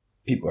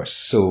people are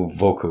so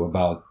vocal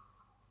about,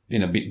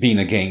 being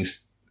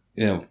against,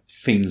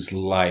 things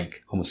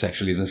like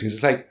homosexualism.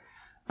 It's like,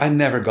 I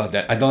never got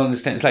that. I don't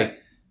understand. It's like,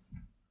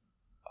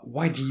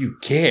 why do you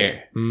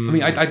care? I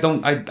mean, I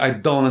don't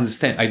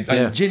understand.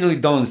 I genuinely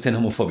don't understand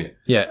homophobia.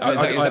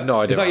 I have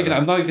no idea.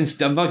 I'm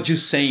not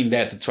just saying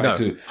that to try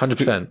to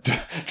 100%. to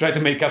try to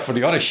make up for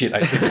the other shit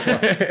I said before.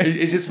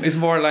 It's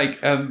more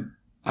like,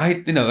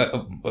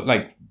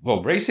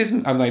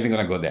 racism, I'm not even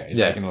gonna go there. It's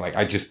like,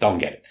 I just don't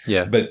get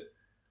it. But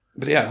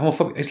yeah,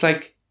 homophobia, it's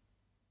like,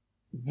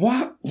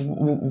 why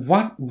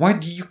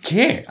do you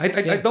care?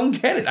 I don't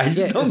get it. I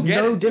just don't get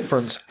it. There's no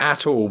difference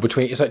at all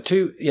between, it's like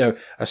two,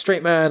 a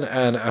straight man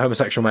and a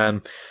homosexual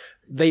man.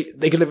 They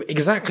can live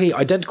exactly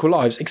identical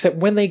lives, except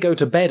when they go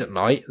to bed at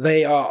night,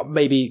 they are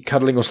maybe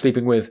cuddling or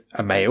sleeping with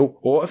a male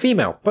or a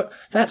female. But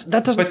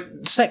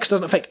sex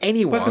doesn't affect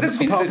anyone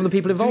apart from the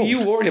people involved. Do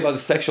you worry about the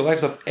sexual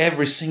lives of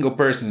every single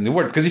person in the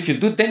world? Because if you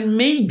do, then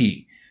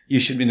maybe you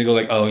should be go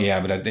like, oh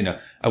yeah, but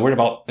I worry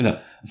about,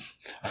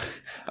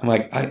 I'm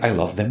like, I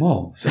love them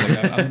all. So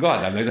like, I'm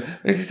God.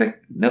 It's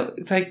like, no,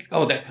 it's like,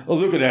 look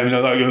at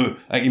them,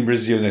 like in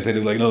Brazil, they say,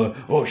 like,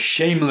 oh,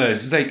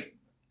 shameless. It's like,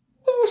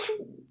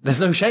 there's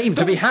no shame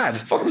to be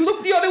had.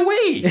 Look the other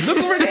way. Look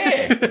over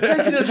there.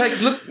 It's like,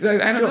 look,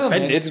 I don't know.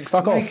 Offended, man.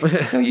 Fuck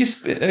off.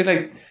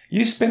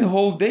 You spend the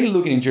whole day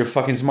looking at your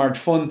fucking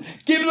smartphone.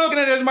 Keep looking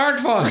at your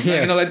smartphone.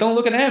 Don't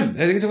look at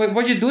them.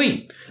 What are you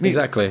doing? I mean,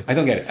 exactly. I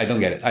don't get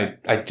it.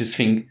 I just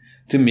think,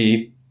 to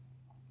me,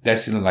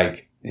 that's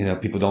like,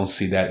 people don't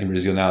see that in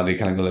Brazil now. They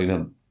kind of go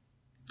like,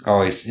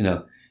 oh, it's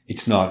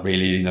not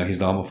really, he's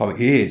not homophobic.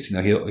 He is,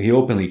 he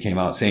openly came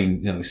out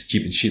saying,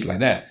 stupid shit like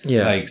that.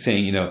 Yeah. Like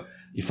saying,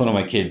 if one of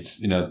my kids,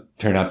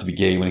 turned out to be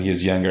gay when he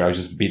was younger, I'll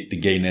just beat the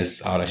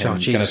gayness out of him. Oh,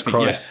 Jesus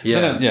Christ.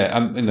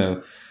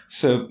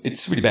 So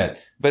it's really bad.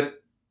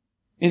 But,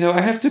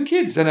 I have 2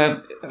 kids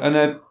and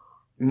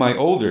my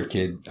older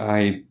kid,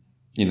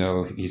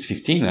 he's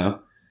 15 now.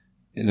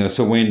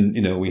 So when,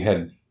 we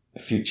had a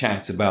few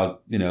chats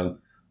about,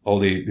 all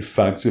the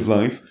facts of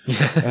life.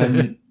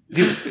 And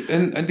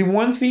the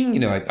one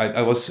thing,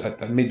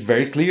 I made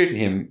very clear to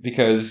him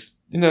because,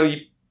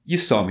 you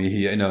saw me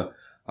here,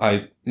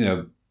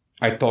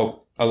 I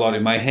talk a lot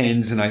in my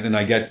hands and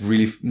I get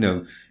really,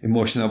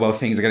 emotional about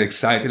things. I get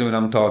excited when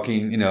I'm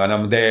talking, and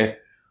I'm there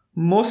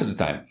most of the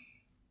time.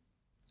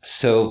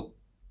 So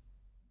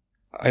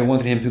I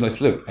wanted him to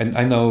look, and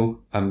I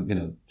know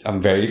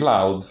I'm very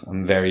loud.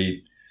 I'm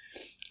very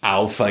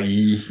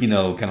alpha-y,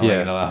 kind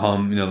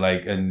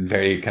of and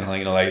very kind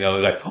of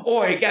like,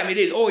 oh, you got me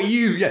this. Oh,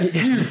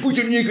 you put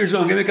your knickers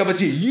on, give me a cup of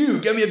tea. You,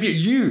 give me a beer.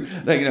 You,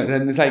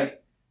 and it's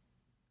like,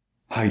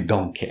 I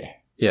don't care.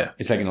 Yeah.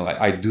 It's like,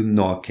 I do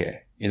not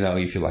care.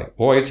 If you like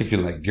boys, if you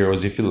like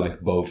girls, if you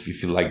like both,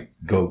 if you like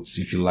goats,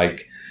 if you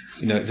like,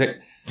 it's like,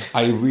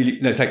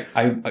 it's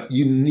like,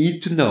 you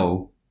need to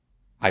know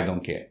I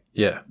don't care.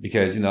 Yeah.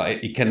 Because,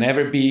 it can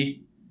never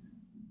be,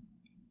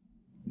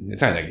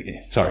 it's not like,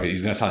 sorry,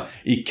 it's going to sound,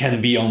 it can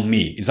be on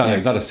me. It's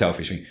not a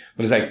selfish thing,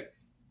 but it's like,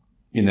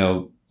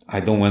 I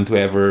don't want to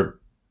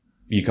ever,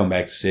 you come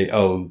back to say,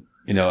 oh,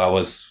 I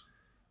was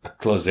a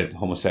closet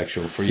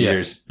homosexual for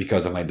years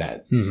because of my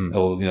dad. Mm-hmm.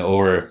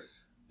 Or,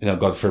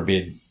 God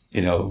forbid,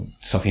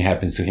 something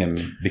happens to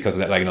him because of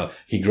that. Like,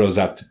 he grows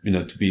up,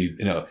 to be,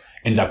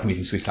 ends up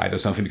committing suicide or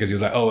something because he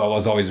was like, oh, I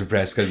was always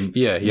repressed because,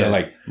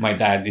 like my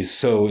dad is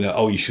so,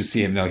 oh, you should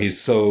see him now. He's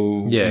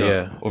so,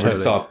 over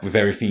the top with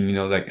everything,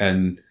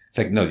 and it's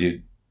like, no,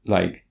 dude,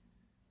 like,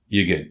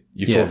 you're good.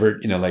 You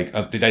covered,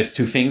 there's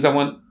 2 things I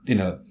want,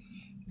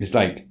 it's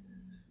like,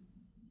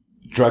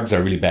 drugs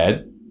are really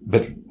bad.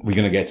 But we're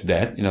gonna get to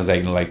that,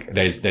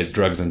 there's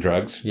drugs and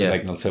drugs,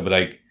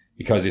 but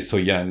because he's so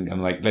young,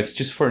 I'm like, let's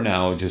just for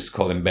now just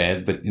call him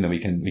bad, but we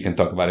can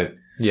talk about it,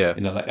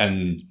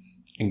 and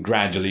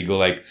gradually go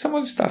like some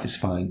of the stuff is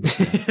fine,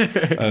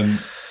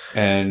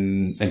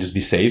 and just be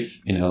safe,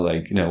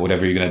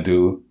 whatever you're gonna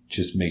do,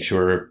 just make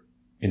sure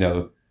you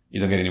don't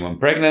get anyone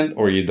pregnant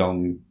or you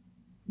don't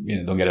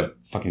get a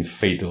fucking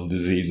fatal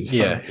disease or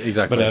something. Yeah,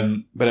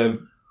 exactly. But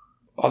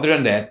other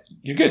than that,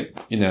 you're good,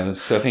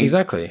 so I think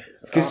exactly.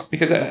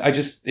 Because I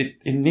just,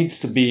 it needs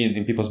to be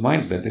in people's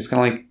minds that it's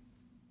kind of like,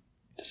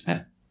 it doesn't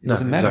matter. It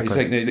doesn't matter.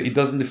 Exactly. It's like, it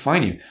doesn't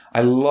define you.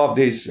 I love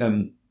this,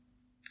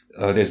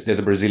 there's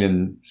a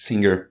Brazilian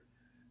singer.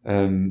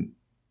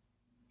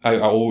 I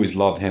always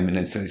loved him, and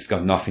it's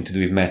got nothing to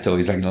do with metal.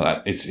 He's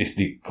like, it's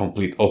the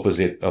complete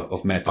opposite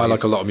of metal. I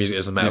like a lot of music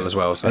as a metal as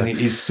well. So. And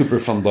he's super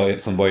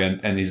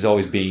flamboyant, and he's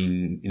always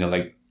been,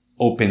 like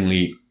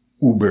openly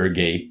uber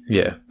gay.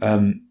 Yeah.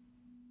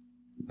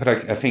 But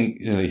I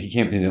think, he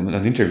came in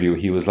an interview.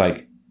 He was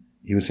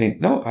saying,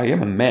 no, I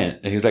am a man.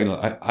 And he was like, no,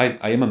 I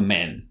am a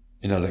man.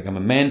 Like, I'm a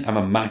man. I'm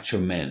a macho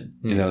man.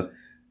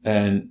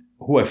 And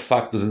who I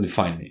fuck doesn't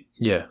define me.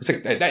 Yeah. It's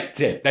like, that's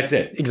it.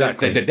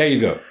 Exactly. There you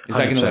go. It's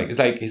 100%. like, it's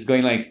like he's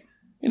going like,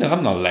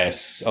 I'm not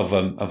less of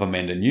a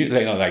man than you.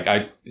 Like,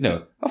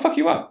 I'll fuck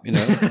you up.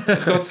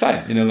 Let's go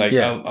outside.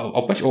 Yeah.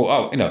 I'll punch.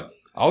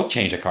 I'll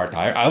change a car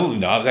tire.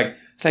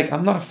 It's like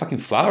I'm not a fucking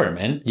flower,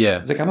 man. Yeah.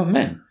 It's like I'm a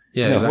man.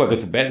 Yeah. Who I Exactly.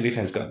 go to bed with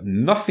has got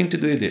nothing to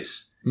do with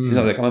this.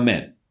 Like I'm a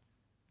man.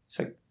 It's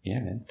like, yeah,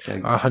 man. It's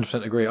like, I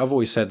 100% agree. I've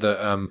always said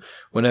that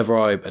whenever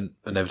I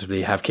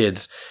inevitably have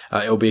kids,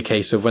 it'll be a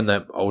case of when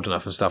they're old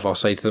enough and stuff, I'll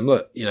say to them,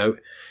 look,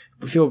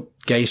 if you're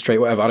gay, straight,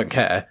 whatever, I don't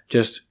care.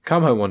 Just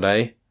come home one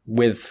day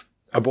with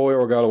a boy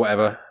or a girl or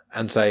whatever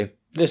and say,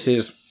 this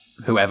is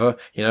whoever,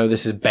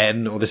 this is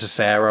Ben or this is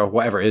Sarah,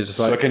 whatever it is. It's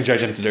so like, I can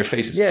judge them to their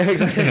faces. yeah,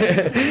 exactly.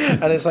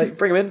 And it's like,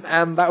 bring them in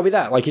and that'll be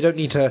that. Like, you don't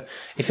need to,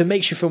 if it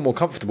makes you feel more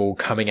comfortable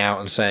coming out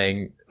and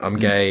saying, I'm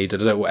gay,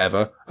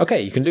 whatever, okay,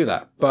 you can do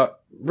that. But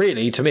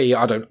really, to me, it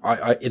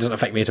doesn't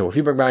affect me at all. If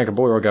you bring back a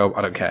boy or a girl,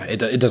 I don't care. It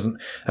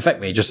doesn't affect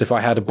me. Just if I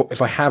have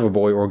a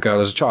boy or a girl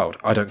as a child,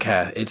 I don't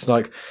care. It's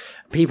like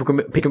people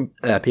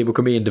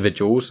can be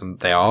individuals, and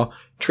they are.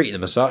 Treat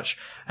them as such.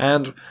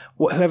 And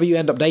whoever you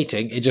end up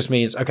dating, it just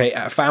means, okay,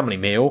 at a family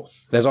meal,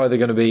 there's either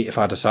going to be, if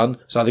I had a son,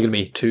 it's either going to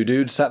be two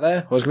dudes sat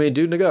there, or it's going to be a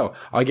dude and a girl.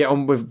 I get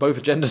on with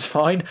both genders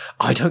fine.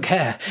 I don't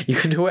care. You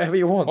can do whatever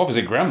you want.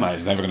 Obviously, grandma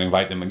is never going to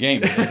invite them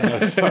again.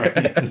 Sorry.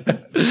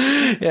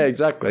 Yeah,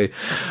 exactly.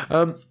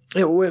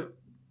 We're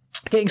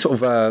getting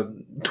sort of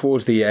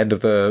towards the end of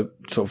the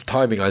sort of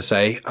timing, I'd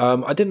say.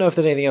 I didn't know if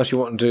there's anything else you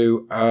want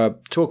to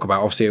talk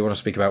about. Obviously, I want to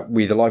speak about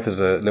We the Lifers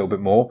a little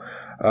bit more.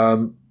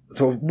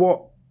 Sort of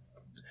what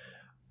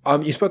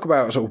you spoke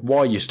about, sort of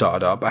why you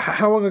started up.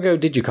 How long ago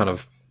did you kind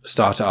of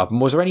start it up? And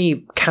was there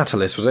any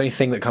catalyst? Was there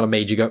anything that kind of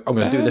made you go, I'm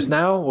going to do this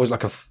now? Or was it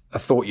like a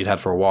thought you'd had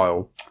for a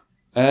while?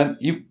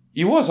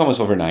 It was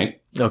almost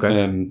overnight.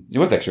 Okay. It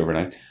was actually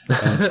overnight.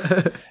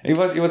 It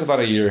was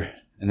about a year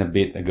and a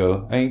bit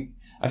ago.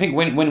 I think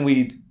when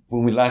we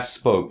last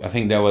spoke, I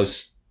think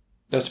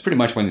that's pretty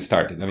much when it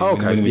started. I mean,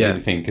 when we did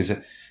the thing, because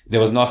there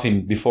was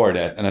nothing before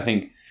that. And I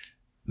think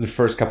the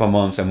first couple of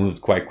months I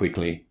moved quite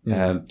quickly,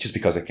 just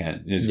because I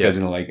can. Just because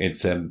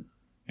it's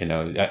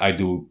I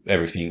do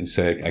everything,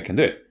 so I can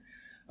do it.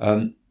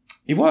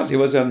 It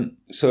was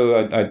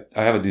so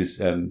I have this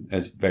a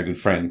very good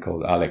friend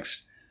called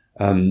Alex.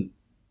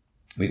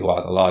 We go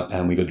out a lot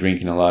and we go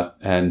drinking a lot,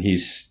 and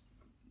he's,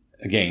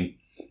 again,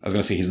 I was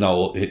going to say he's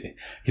not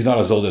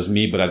as old as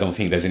me, but I don't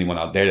think there's anyone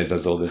out there that's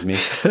as old as me,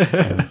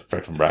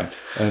 apart from Brian.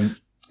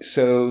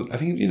 So I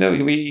think,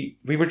 we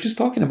were just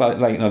talking about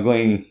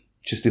going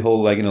just the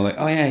whole, going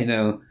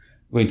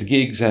to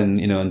gigs and,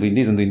 and doing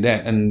this and doing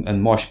that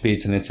and mosh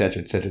pits and et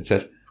cetera, et cetera, et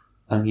cetera.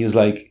 And he was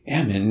like,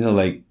 yeah, man,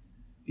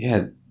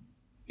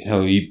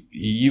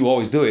 you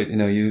always do it,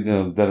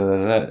 da, da,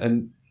 da, da.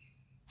 And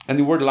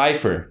the word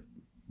lifer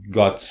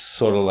got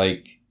sort of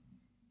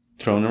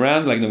thrown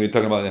around. We were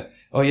talking about,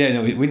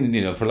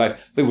 we for life,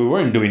 but we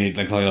weren't doing it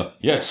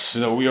yes,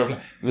 we are. It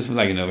was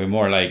we're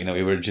more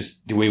we were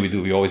just the way we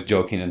do. We always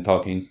joking and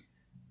talking,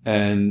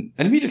 and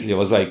immediately I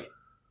was like,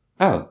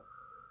 oh,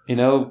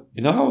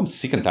 how I'm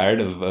sick and tired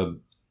of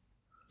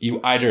you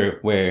either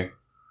wear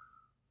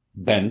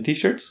band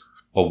t-shirts,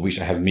 of which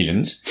I have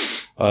millions,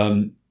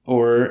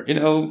 or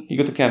you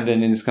go to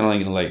Camden and it's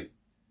kind of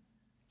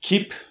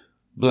keep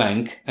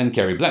blank and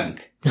carry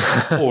blank,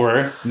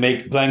 or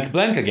make blank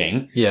blank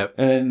again. Yeah.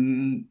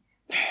 And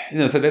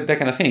so that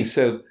kind of thing.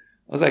 So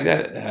I was like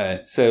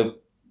that. So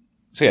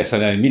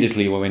then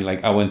immediately when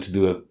I went to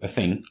do a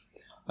thing,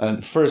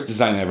 the first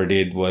design I ever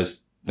did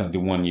was the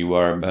one you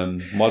are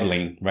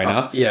modeling right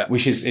now. Yeah.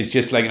 Which is it's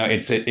just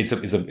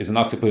it's an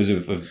octopus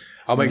of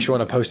I'll make sure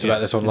when I post about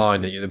this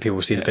online that people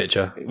will see the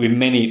picture with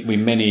many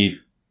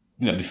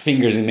the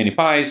fingers in many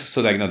pies.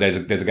 So there's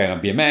a guy on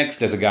a BMX,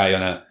 there's a guy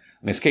on a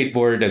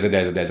skateboard, there's a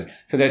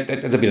so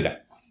that's a bit of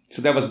that.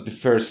 So that was the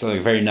first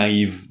very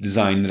naive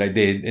design that I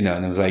did, and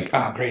I was like,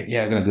 great,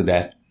 yeah, I'm gonna do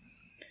that.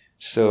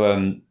 So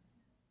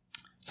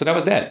so that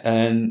was that,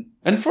 and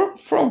for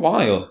a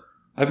while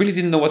I really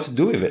didn't know what to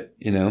do with it,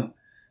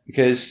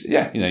 because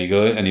you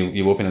go and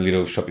you open a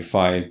little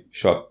Shopify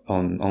shop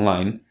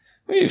online,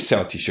 where you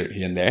sell a t-shirt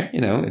here and there,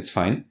 it's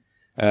fine.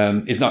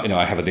 It's not,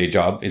 I have a day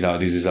job,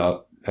 this is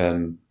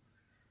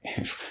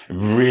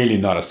really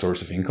not a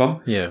source of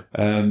income. Yeah.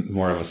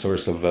 More of a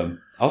source of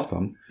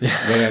outcome.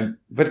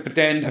 But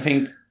then I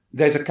think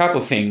there's a couple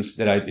of things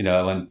that I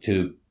want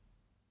to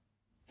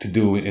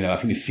do. I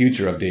think the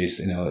future of this,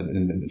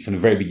 from the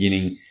very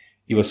beginning,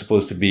 it was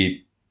supposed to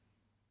be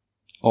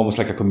almost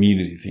like a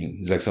community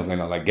thing. It's something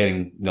like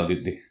getting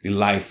the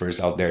lifers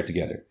out there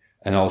together.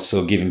 and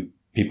also giving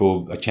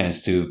people a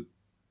chance to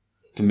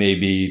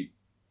maybe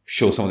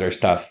show some of their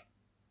stuff,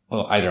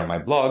 either on my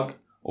blog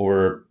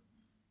or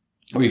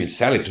even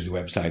sell it through the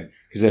website.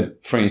 Because,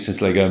 for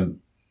instance, like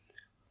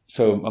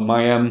so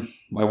my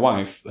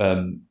wife,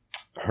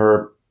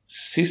 her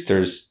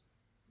sister's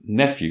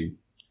nephew,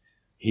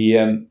 he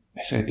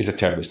it's a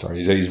terrible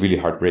story. He's really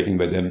heartbreaking,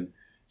 but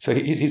so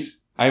he's.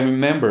 I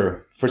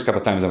remember first couple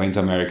of times I went to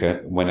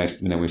America when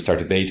we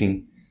started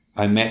dating.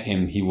 I met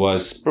him. He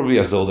was probably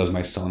as old as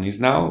my son is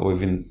now, or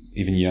even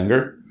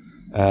younger.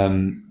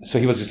 So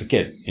he was just a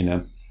kid,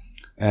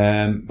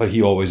 but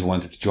he always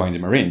wanted to join the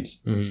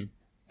Marines,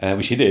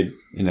 which he did.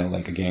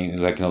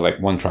 Like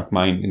one track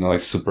mind,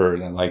 like super,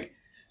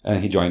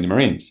 and he joined the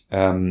Marines.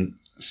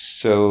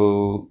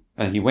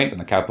 And he went on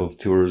a couple of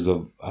tours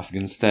of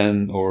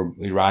Afghanistan or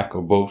Iraq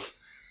or both,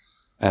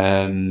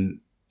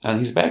 and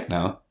he's back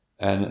now.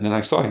 And then I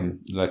saw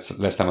him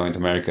last time I went to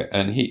America,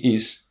 and he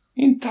is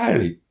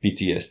entirely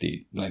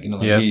PTSD.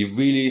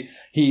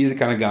 He is the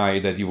kind of guy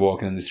that you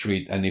walk in the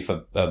street, and if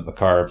a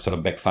car sort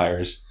of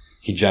backfires,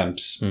 he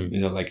jumps. And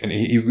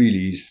he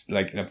really is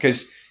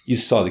because you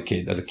saw the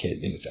kid as a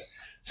kid in itself.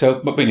 So,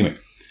 but anyway,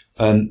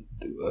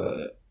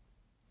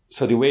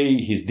 so the way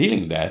he's dealing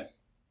with that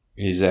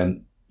is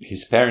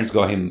his parents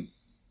got him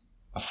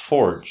a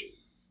forge,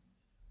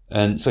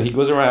 and so he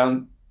goes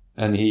around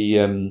and he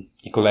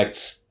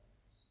collects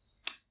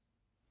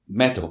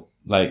metal,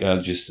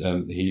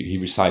 he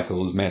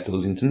recycles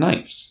metals into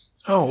knives.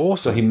 Oh,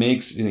 awesome! So he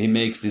makes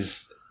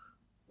this.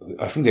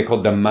 I think they're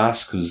called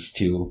Damascus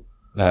steel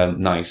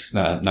knives.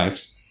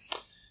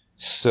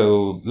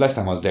 So last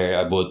time I was there,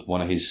 I bought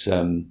one of his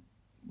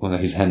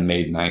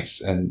handmade knives,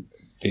 and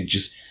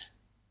it's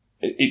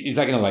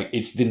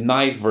it's the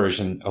knife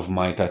version of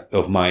my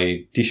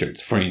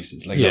t-shirts, for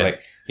instance.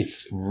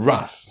 It's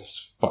rough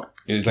as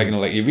fuck. It's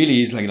it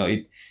really is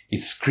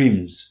it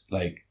screams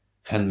like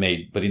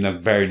handmade, but in a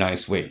very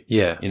nice way.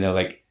 Yeah.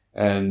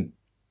 And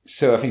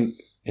so I think,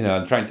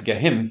 I'm trying to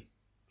get him,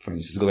 for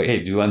instance, to go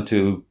hey, do you want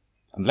to,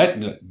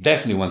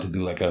 definitely want to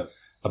do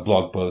a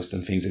blog post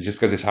and things. It's just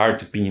because it's hard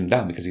to pin him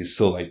down because he's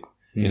so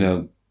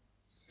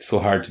so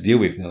hard to deal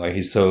with,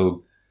 he's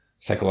so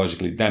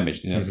psychologically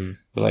damaged, or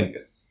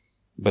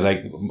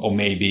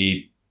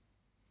maybe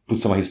put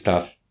some of his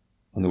stuff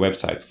on the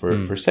website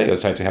for sale,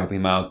 try to help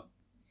him out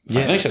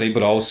financially,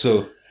 but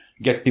also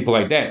get people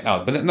like that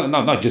out, but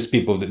not just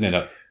people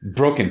that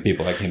broken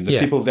people like him. The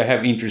people that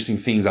have interesting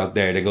things out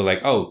there. They go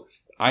oh,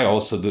 I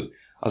also do,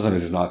 as long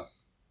as it's not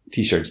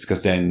t-shirts,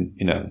 because then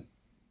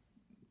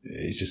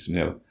it's just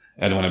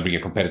I don't want to bring a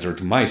competitor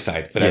to my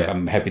site, but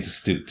I'm happy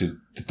to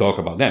talk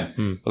about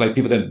them. But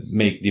people that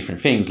make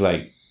different things,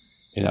 I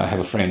have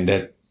a friend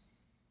that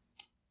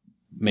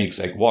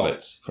makes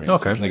wallets, for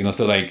instance,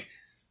 so that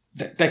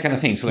kind of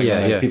thing. So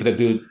people that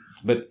do,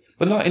 but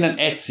not in an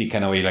Etsy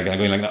kind of way,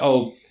 going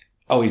oh,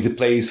 is a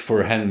place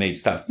for handmade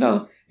stuff.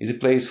 No, it's a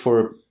place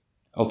for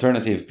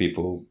alternative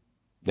people.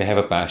 They have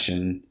a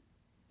passion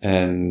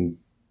and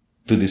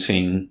do this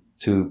thing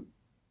to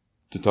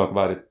talk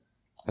about it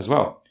as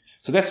well.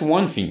 So that's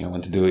one thing I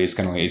want to do is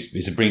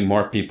is to bring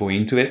more people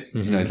into it.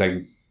 It's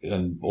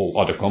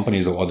or other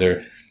companies or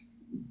other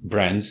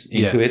brands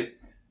into it.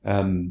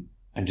 And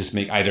just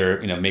make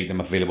either, make them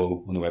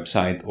available on the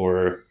website,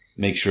 or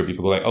make sure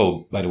people go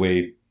oh, by the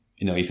way,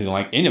 if you don't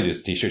like any of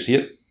these t-shirts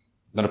here,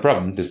 not a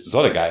problem. This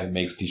other guy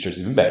makes t-shirts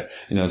even better.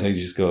 So you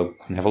just go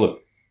and have a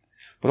look.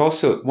 But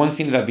also one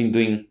thing that I've been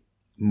doing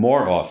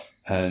more of,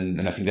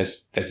 and I think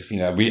that's the thing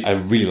that I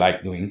really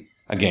like doing.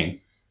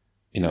 Again,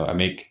 I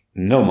make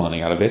no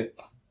money out of it,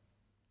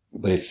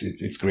 but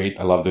it's great.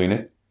 I love doing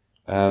it.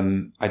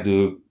 I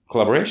do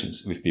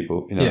collaborations with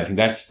people. I think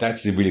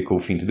that's a really cool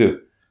thing to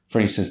do. For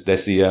instance,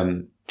 there's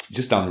the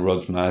just down the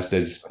road from us.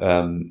 There's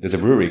a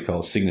brewery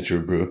called Signature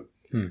Brew.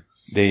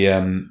 They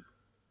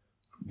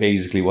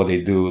basically what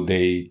they do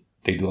a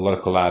lot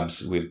of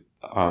collabs with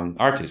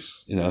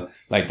artists.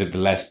 The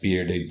last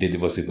beer they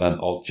did was with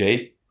Alt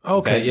J.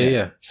 Okay,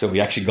 yeah. So we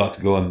actually got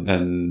to go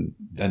and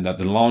at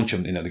the launch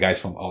of the guys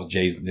from Alt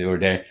J, they were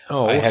there.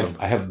 Oh, awesome.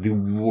 I have the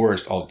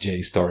worst Alt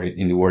J story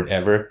in the world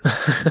ever.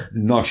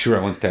 Not sure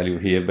I want to tell you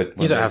here, but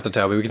you don't have to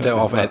tell me. We can tell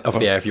off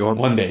the air if you want.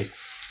 One day.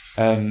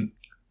 And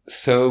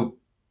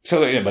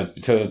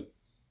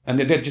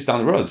they're just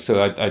down the road.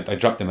 So I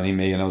dropped them an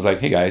email and I was like,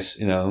 hey guys,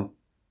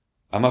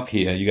 I'm up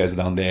here, you guys are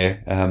down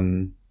there. How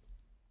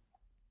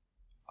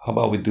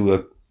about we do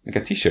a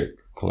t-shirt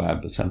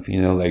collab or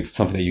something,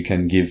 something that you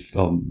can give,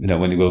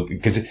 when you go,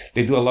 because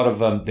they do a lot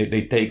of,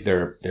 they take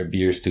their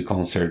beers to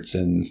concerts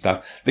and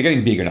stuff. They're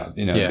getting bigger now,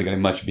 they're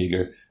getting much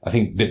bigger. I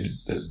think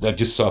I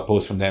just saw a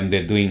post from them.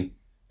 They're doing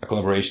a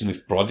collaboration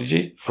with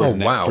Prodigy for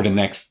the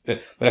next, but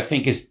I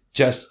think it's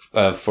just,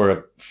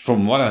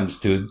 from what I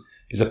understood,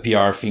 is a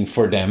PR thing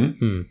for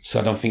them. So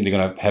I don't think they're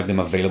going to have them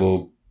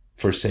available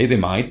for sale. They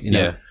might,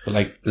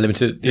 but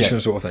limited edition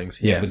sort of things.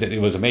 Yeah. But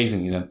it was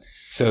amazing,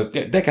 So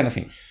that kind of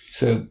thing.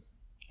 So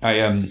I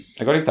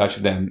got in touch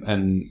with them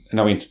and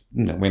I went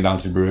down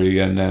to the brewery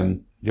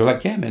and they're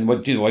like, yeah, man,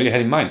 what do you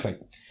had in mind? It's like,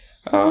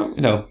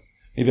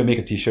 maybe I'll make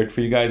a t-shirt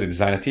for you guys. I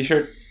design a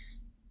t-shirt.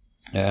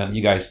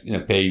 You guys,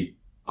 pay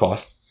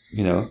cost,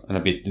 and a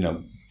bit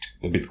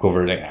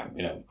cover,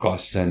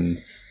 costs and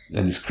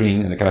the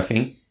screen and that kind of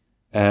thing.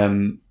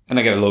 And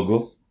I get a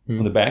logo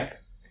on the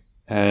back,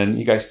 and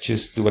you guys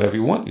just do whatever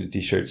you want with the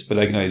t-shirts. But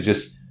it's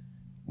just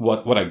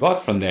what I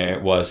got from there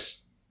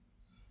was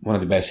one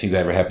of the best things that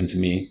ever happened to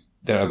me.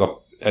 That I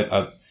got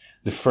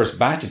the first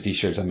batch of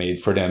t-shirts I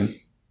made for them,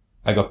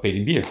 I got paid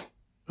in beer.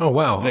 Oh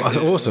wow, that's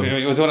awesome!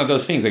 It was one of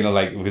those things,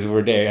 because we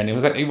were there, and it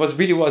was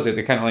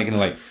the kind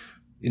of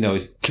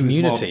it's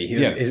community.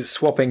 Is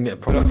swapping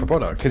product for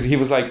product. Because he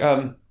was like,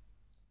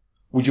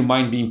 would you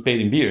mind being paid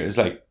in beer? It's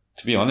like,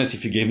 to be honest,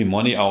 if you gave me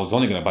money, I was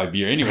only going to buy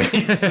beer anyway.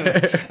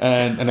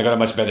 and I got a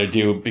much better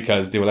deal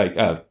because they were like,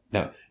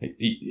 no,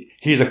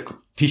 here's a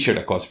t-shirt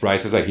at cost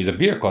price. It's like, here's a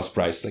beer at cost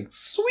price. It's like,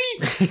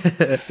 sweet.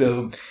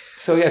 so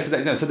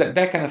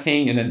that kind of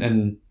thing.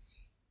 And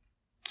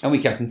we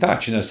kept in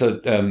touch, so,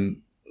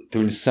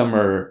 during the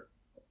summer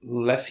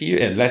last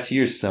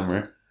year's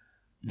summer,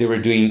 they were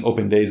doing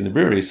open days in the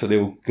brewery. So they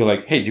would go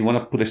like, hey, do you want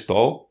to put a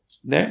stall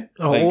there?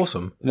 Oh,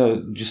 awesome.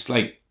 Just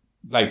like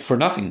for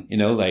nothing,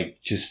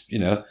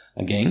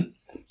 again,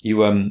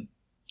 you,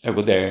 I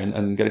go there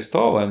and get a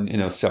stall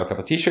and, sell a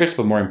couple of t-shirts.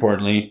 But more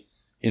importantly,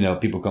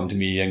 people come to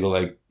me and go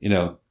like,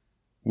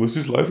 what's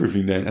this lifer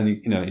thing then?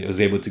 And, I was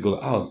able to go,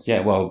 oh yeah,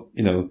 well,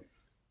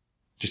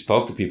 just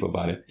talk to people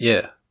about it.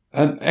 Yeah.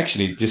 And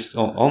actually, just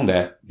on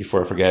that,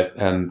 before I forget,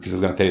 because I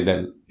was going to tell you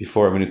that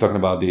before, when you're talking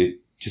about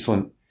it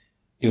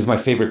was my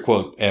favorite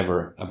quote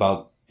ever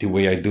about the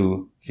way I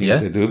do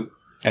things I do.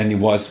 And it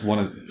was one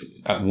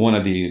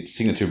of the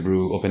Signature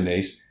Brew open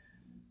days.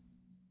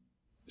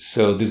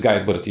 So this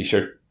guy bought a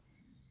t-shirt,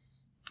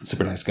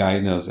 super nice guy,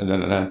 and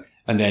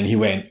then he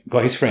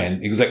got his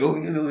friend. He was like,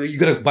 oh, you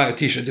got to buy a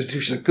t-shirt. This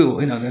t-shirt are cool,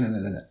 And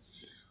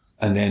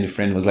then the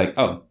friend was like,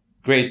 oh,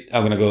 great.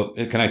 I'm going to go.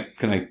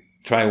 Can I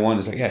try one?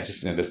 It's like, yeah,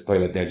 just, there's a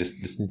toilet there. Just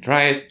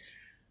try it.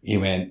 He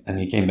went and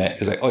he came back. He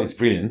was like, oh, it's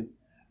brilliant.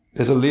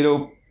 There's a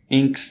little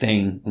ink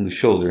stain on the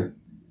shoulder.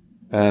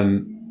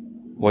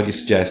 What do you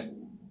suggest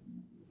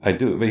I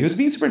do? But he was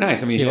being super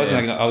nice. I mean, he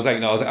wasn't like, I was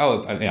like,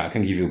 oh, yeah, I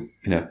can give you,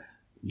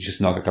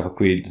 just knock a couple of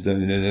quid.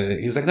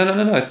 He was like,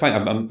 no, it's fine.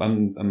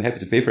 I'm happy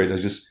to pay for it. I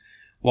was just,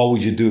 what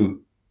would you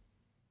do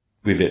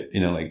with it?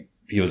 Like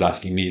he was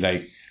asking me,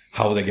 like,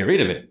 how would I get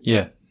rid of it?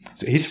 Yeah.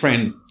 So his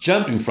friend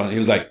jumped in front. He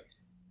was like,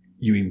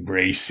 you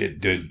embrace it,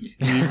 dude.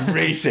 You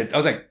embrace it. I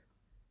was like,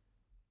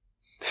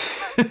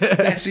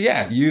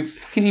 you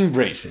fucking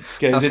embrace it.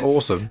 That's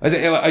awesome.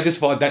 I just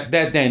thought that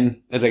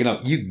then, I was like, no,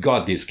 you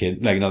got this,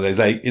 kid. Like, there's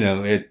like,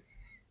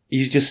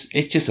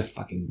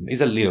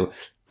 it's a little,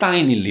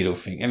 tiny little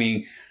thing. I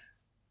mean,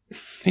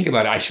 think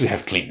about it. I should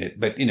have cleaned it,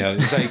 but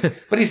it's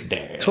like, but it's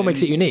there. It's what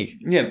makes it unique.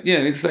 Yeah.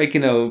 It's like,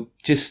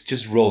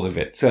 just roll with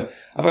it. So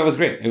I thought it was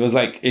great. It was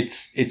like,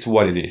 it's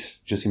what it is.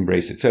 Just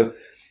embrace it. So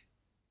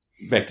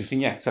back to the thing.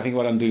 Yeah. So I think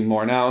what I'm doing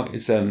more now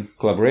is,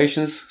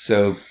 collaborations.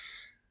 So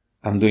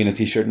I'm doing a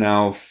t-shirt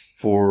now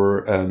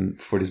for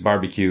this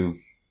barbecue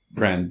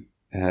brand.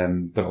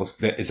 But also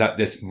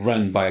that's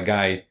run by a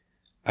guy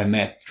I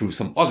met through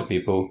some other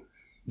people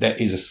that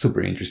is a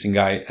super interesting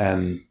guy.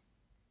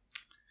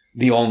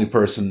 The only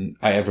person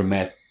I ever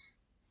met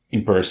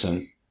in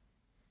person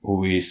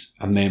who is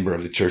a member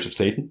of the Church of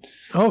Satan.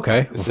 Oh,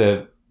 okay.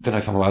 So, I don't know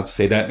if I'm allowed to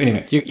say that.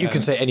 Anyway. You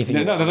can say anything.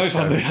 I don't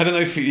know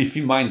if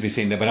he minds me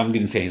saying that, but I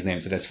didn't say his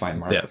name, so that's fine,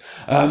 Mark. Yeah.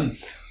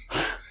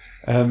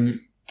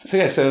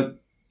 So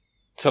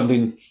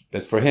something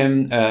that for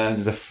him,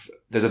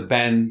 there's a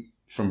band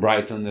from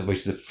Brighton, which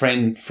is a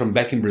friend from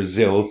back in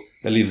Brazil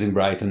that lives in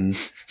Brighton,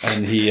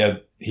 and he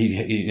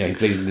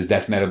plays in this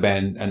death metal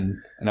band,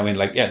 and I went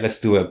like, yeah,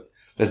 let's do a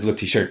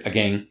t-shirt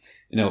again.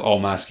 All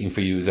I'm asking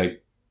for you is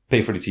like,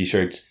 pay for the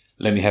t-shirts,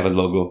 let me have a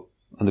logo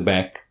on the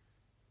back,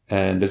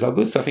 and there's all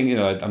good stuff. I think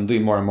I'm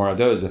doing more and more of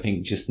those. I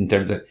think just in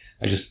terms of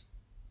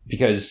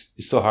because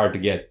it's so hard to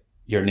get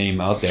your name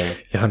out there.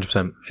 Yeah,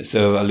 100%.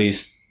 So at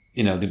least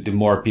the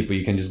more people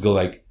you can just go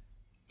like,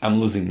 I'm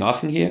losing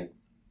nothing here,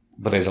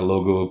 but there's a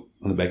logo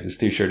on the back of this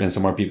t-shirt, and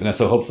some more people. And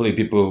so hopefully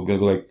people are gonna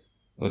go like,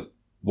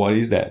 what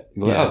is that?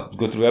 Go,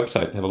 go to the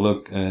website, have a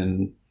look,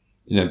 and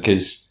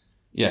because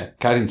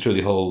cutting through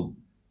the whole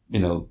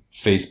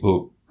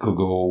Facebook,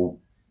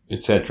 Google,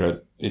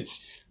 etc.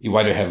 It's you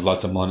either have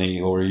lots of money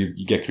or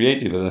you get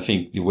creative. And I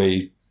think the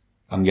way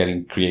I'm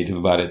getting creative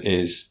about it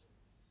is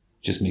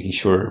just making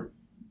sure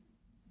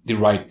the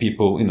right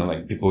people,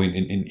 like people in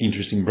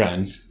interesting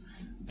brands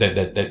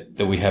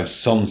that we have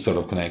some sort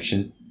of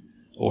connection,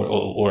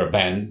 or a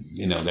band,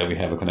 that we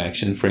have a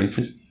connection, for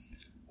instance,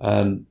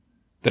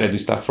 that I do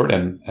stuff for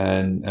them,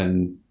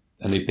 and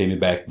they pay me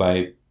back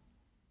by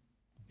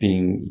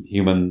being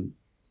human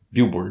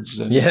billboards.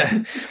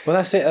 Yeah, well,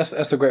 that's it.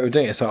 That's the great way of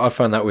doing it. So I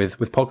found that with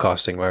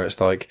podcasting, where it's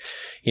like,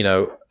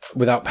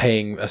 without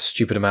paying a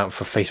stupid amount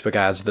for Facebook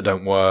ads that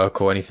don't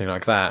work or anything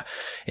like that,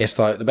 it's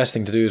like the best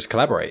thing to do is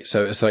collaborate.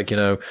 So it's like,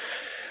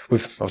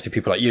 with obviously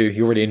people like you,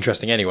 you're really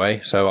interesting anyway,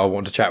 so I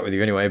want to chat with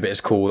you anyway, but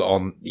it's cool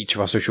on each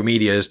of our social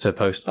medias to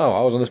post, oh,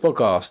 I was on this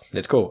podcast.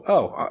 It's cool.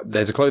 Oh,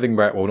 there's a clothing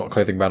brand, well, not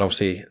clothing brand,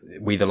 obviously,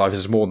 We the Life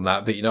is more than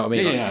that, but you know what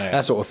I mean?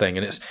 That sort of thing.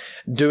 And it's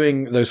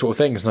doing those sort of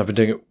things, and I've been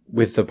doing it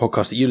with the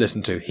podcast that you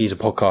listen to. He's a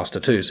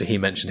podcaster too, so he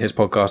mentioned his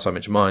podcast, I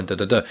mentioned mine,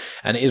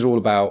 and it is all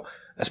about,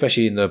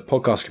 especially in the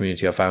podcast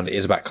community, I found it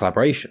is about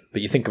collaboration.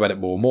 But you think about it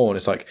more and more, and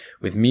it's like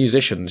with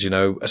musicians, you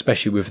know,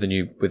 especially with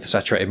the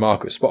saturated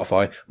market with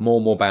Spotify, more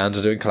and more bands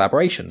are doing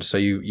collaborations. So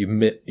you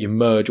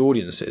merge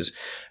audiences,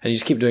 and you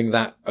just keep doing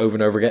that over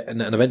and over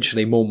again, and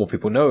eventually more and more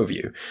people know of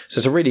you. So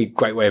it's a really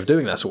great way of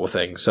doing that sort of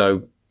thing.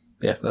 So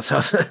yeah, that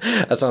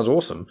sounds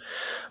awesome.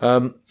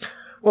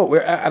 Well,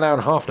 we're at an hour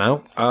and a half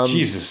now.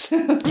 Jesus.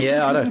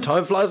 Yeah, I know.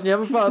 Time flies when you're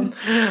having fun.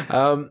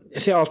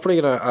 See, I was probably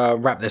going to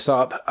wrap this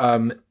up.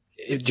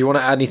 Do you want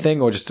to add anything,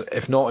 or just,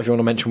 if not, if you want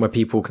to mention where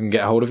people can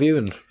get a hold of you?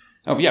 And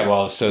oh yeah,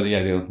 well, so the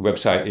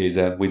website is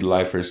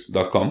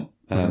wethelifers.com.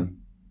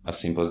 As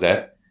simple as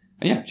that.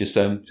 And yeah, just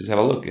have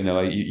a look. You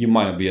know, you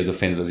might not be as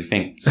offended as you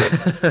think. So.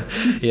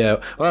 Yeah,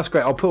 well, that's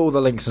great. I'll put all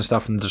the links and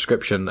stuff in the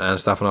description and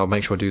stuff, and I'll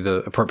make sure I do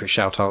the appropriate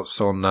shout outs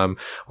on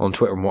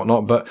Twitter and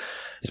whatnot. But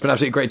it's been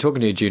absolutely great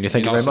talking to you, Junior.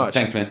 Thank you very much.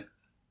 Thanks, man.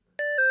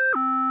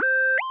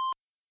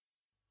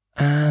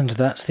 And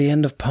that's the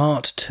end of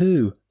part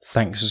 2.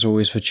 Thanks as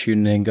always for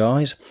tuning in,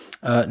 guys.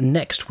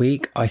 Next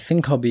week, I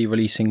think I'll be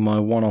releasing my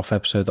one-off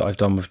episode that I've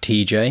done with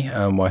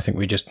TJ, where I think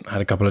we just had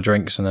a couple of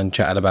drinks and then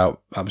chatted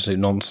about absolute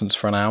nonsense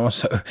for an hour.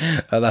 So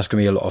that's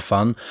going to be a lot of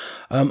fun.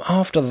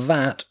 After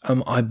that,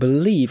 I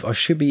believe I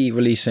should be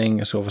releasing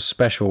a sort of a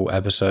special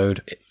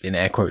episode, in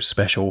air quotes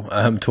special,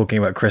 talking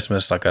about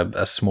Christmas, like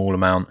a small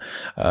amount.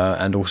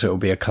 And also it will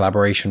be a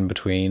collaboration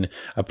between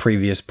two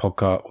previous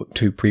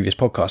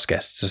podcast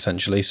guests,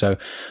 essentially. So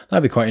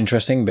that'll be quite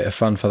interesting, bit of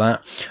fun for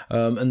that.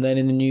 And then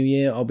in the new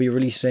year, I'll be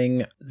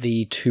releasing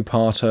the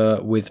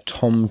 2-parter with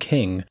Tom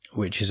King,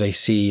 which is a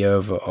CEO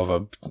of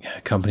a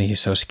company who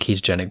sells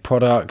ketogenic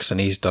products, and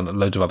he's done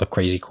loads of other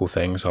crazy cool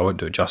things. I won't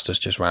do it justice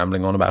just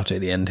rambling on about it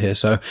at the end here,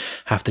 so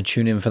have to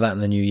tune in for that in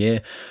the new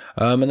year.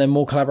 And then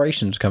more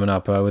collaborations coming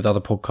up with other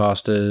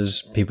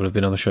podcasters, people who've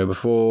been on the show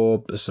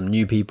before, some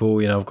new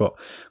people. You know, I've got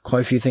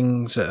quite a few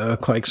things that are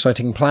quite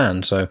exciting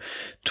planned. So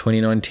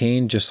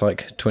 2019, just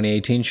like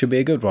 2018, should be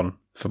a good one.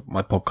 For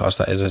my podcast,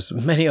 that is. There's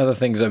many other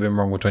things that have been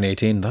wrong with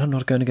 2018 that I'm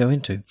not going to go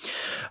into.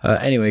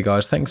 Anyway,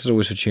 guys, thanks as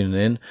always for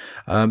tuning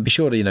in. Be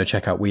sure to,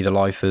 check out We the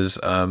Lifers,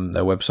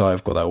 their website.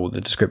 I've got that all in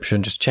the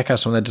description. Just check out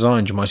some of their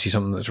designs. You might see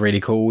something that's really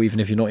cool, even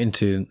if you're not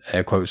into,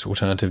 air quotes,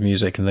 alternative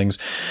music and things.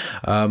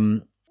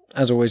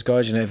 As always,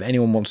 guys, if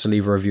anyone wants to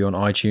leave a review on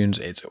iTunes,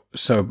 it's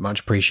so much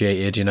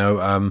appreciated.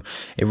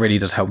 It really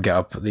does help get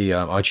up the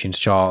iTunes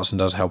charts and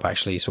does help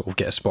actually sort of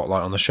get a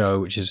spotlight on the show,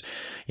 which is,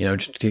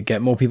 just to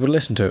get more people to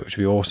listen to it, which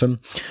would be awesome.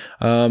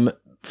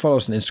 Follow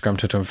us on Instagram,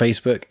 Twitter, and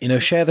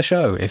Facebook. Share the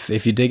show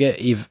if you dig it,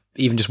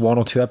 even just 1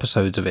 or 2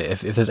 episodes of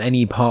it. If there's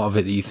any part of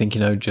it that you think,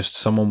 just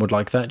someone would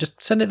like that,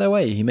 just send it their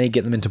way. You may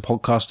get them into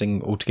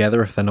podcasting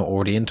altogether if they're not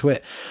already into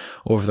it,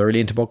 or if they're really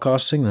into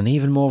podcasting, then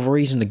even more of a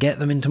reason to get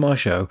them into my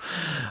show.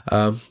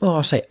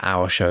 I'll say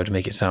our show to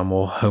make it sound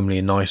more homely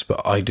and nice,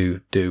 but I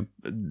do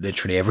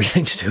literally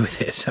everything to do with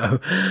it.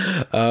 So,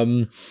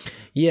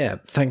 yeah,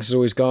 thanks as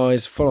always,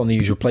 guys. Follow on the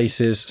usual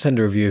places. Send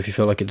a review if you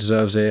feel like it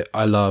deserves it.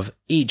 I love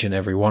each and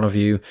every one of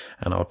you,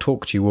 and I'll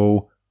talk to you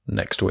all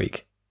next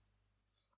week.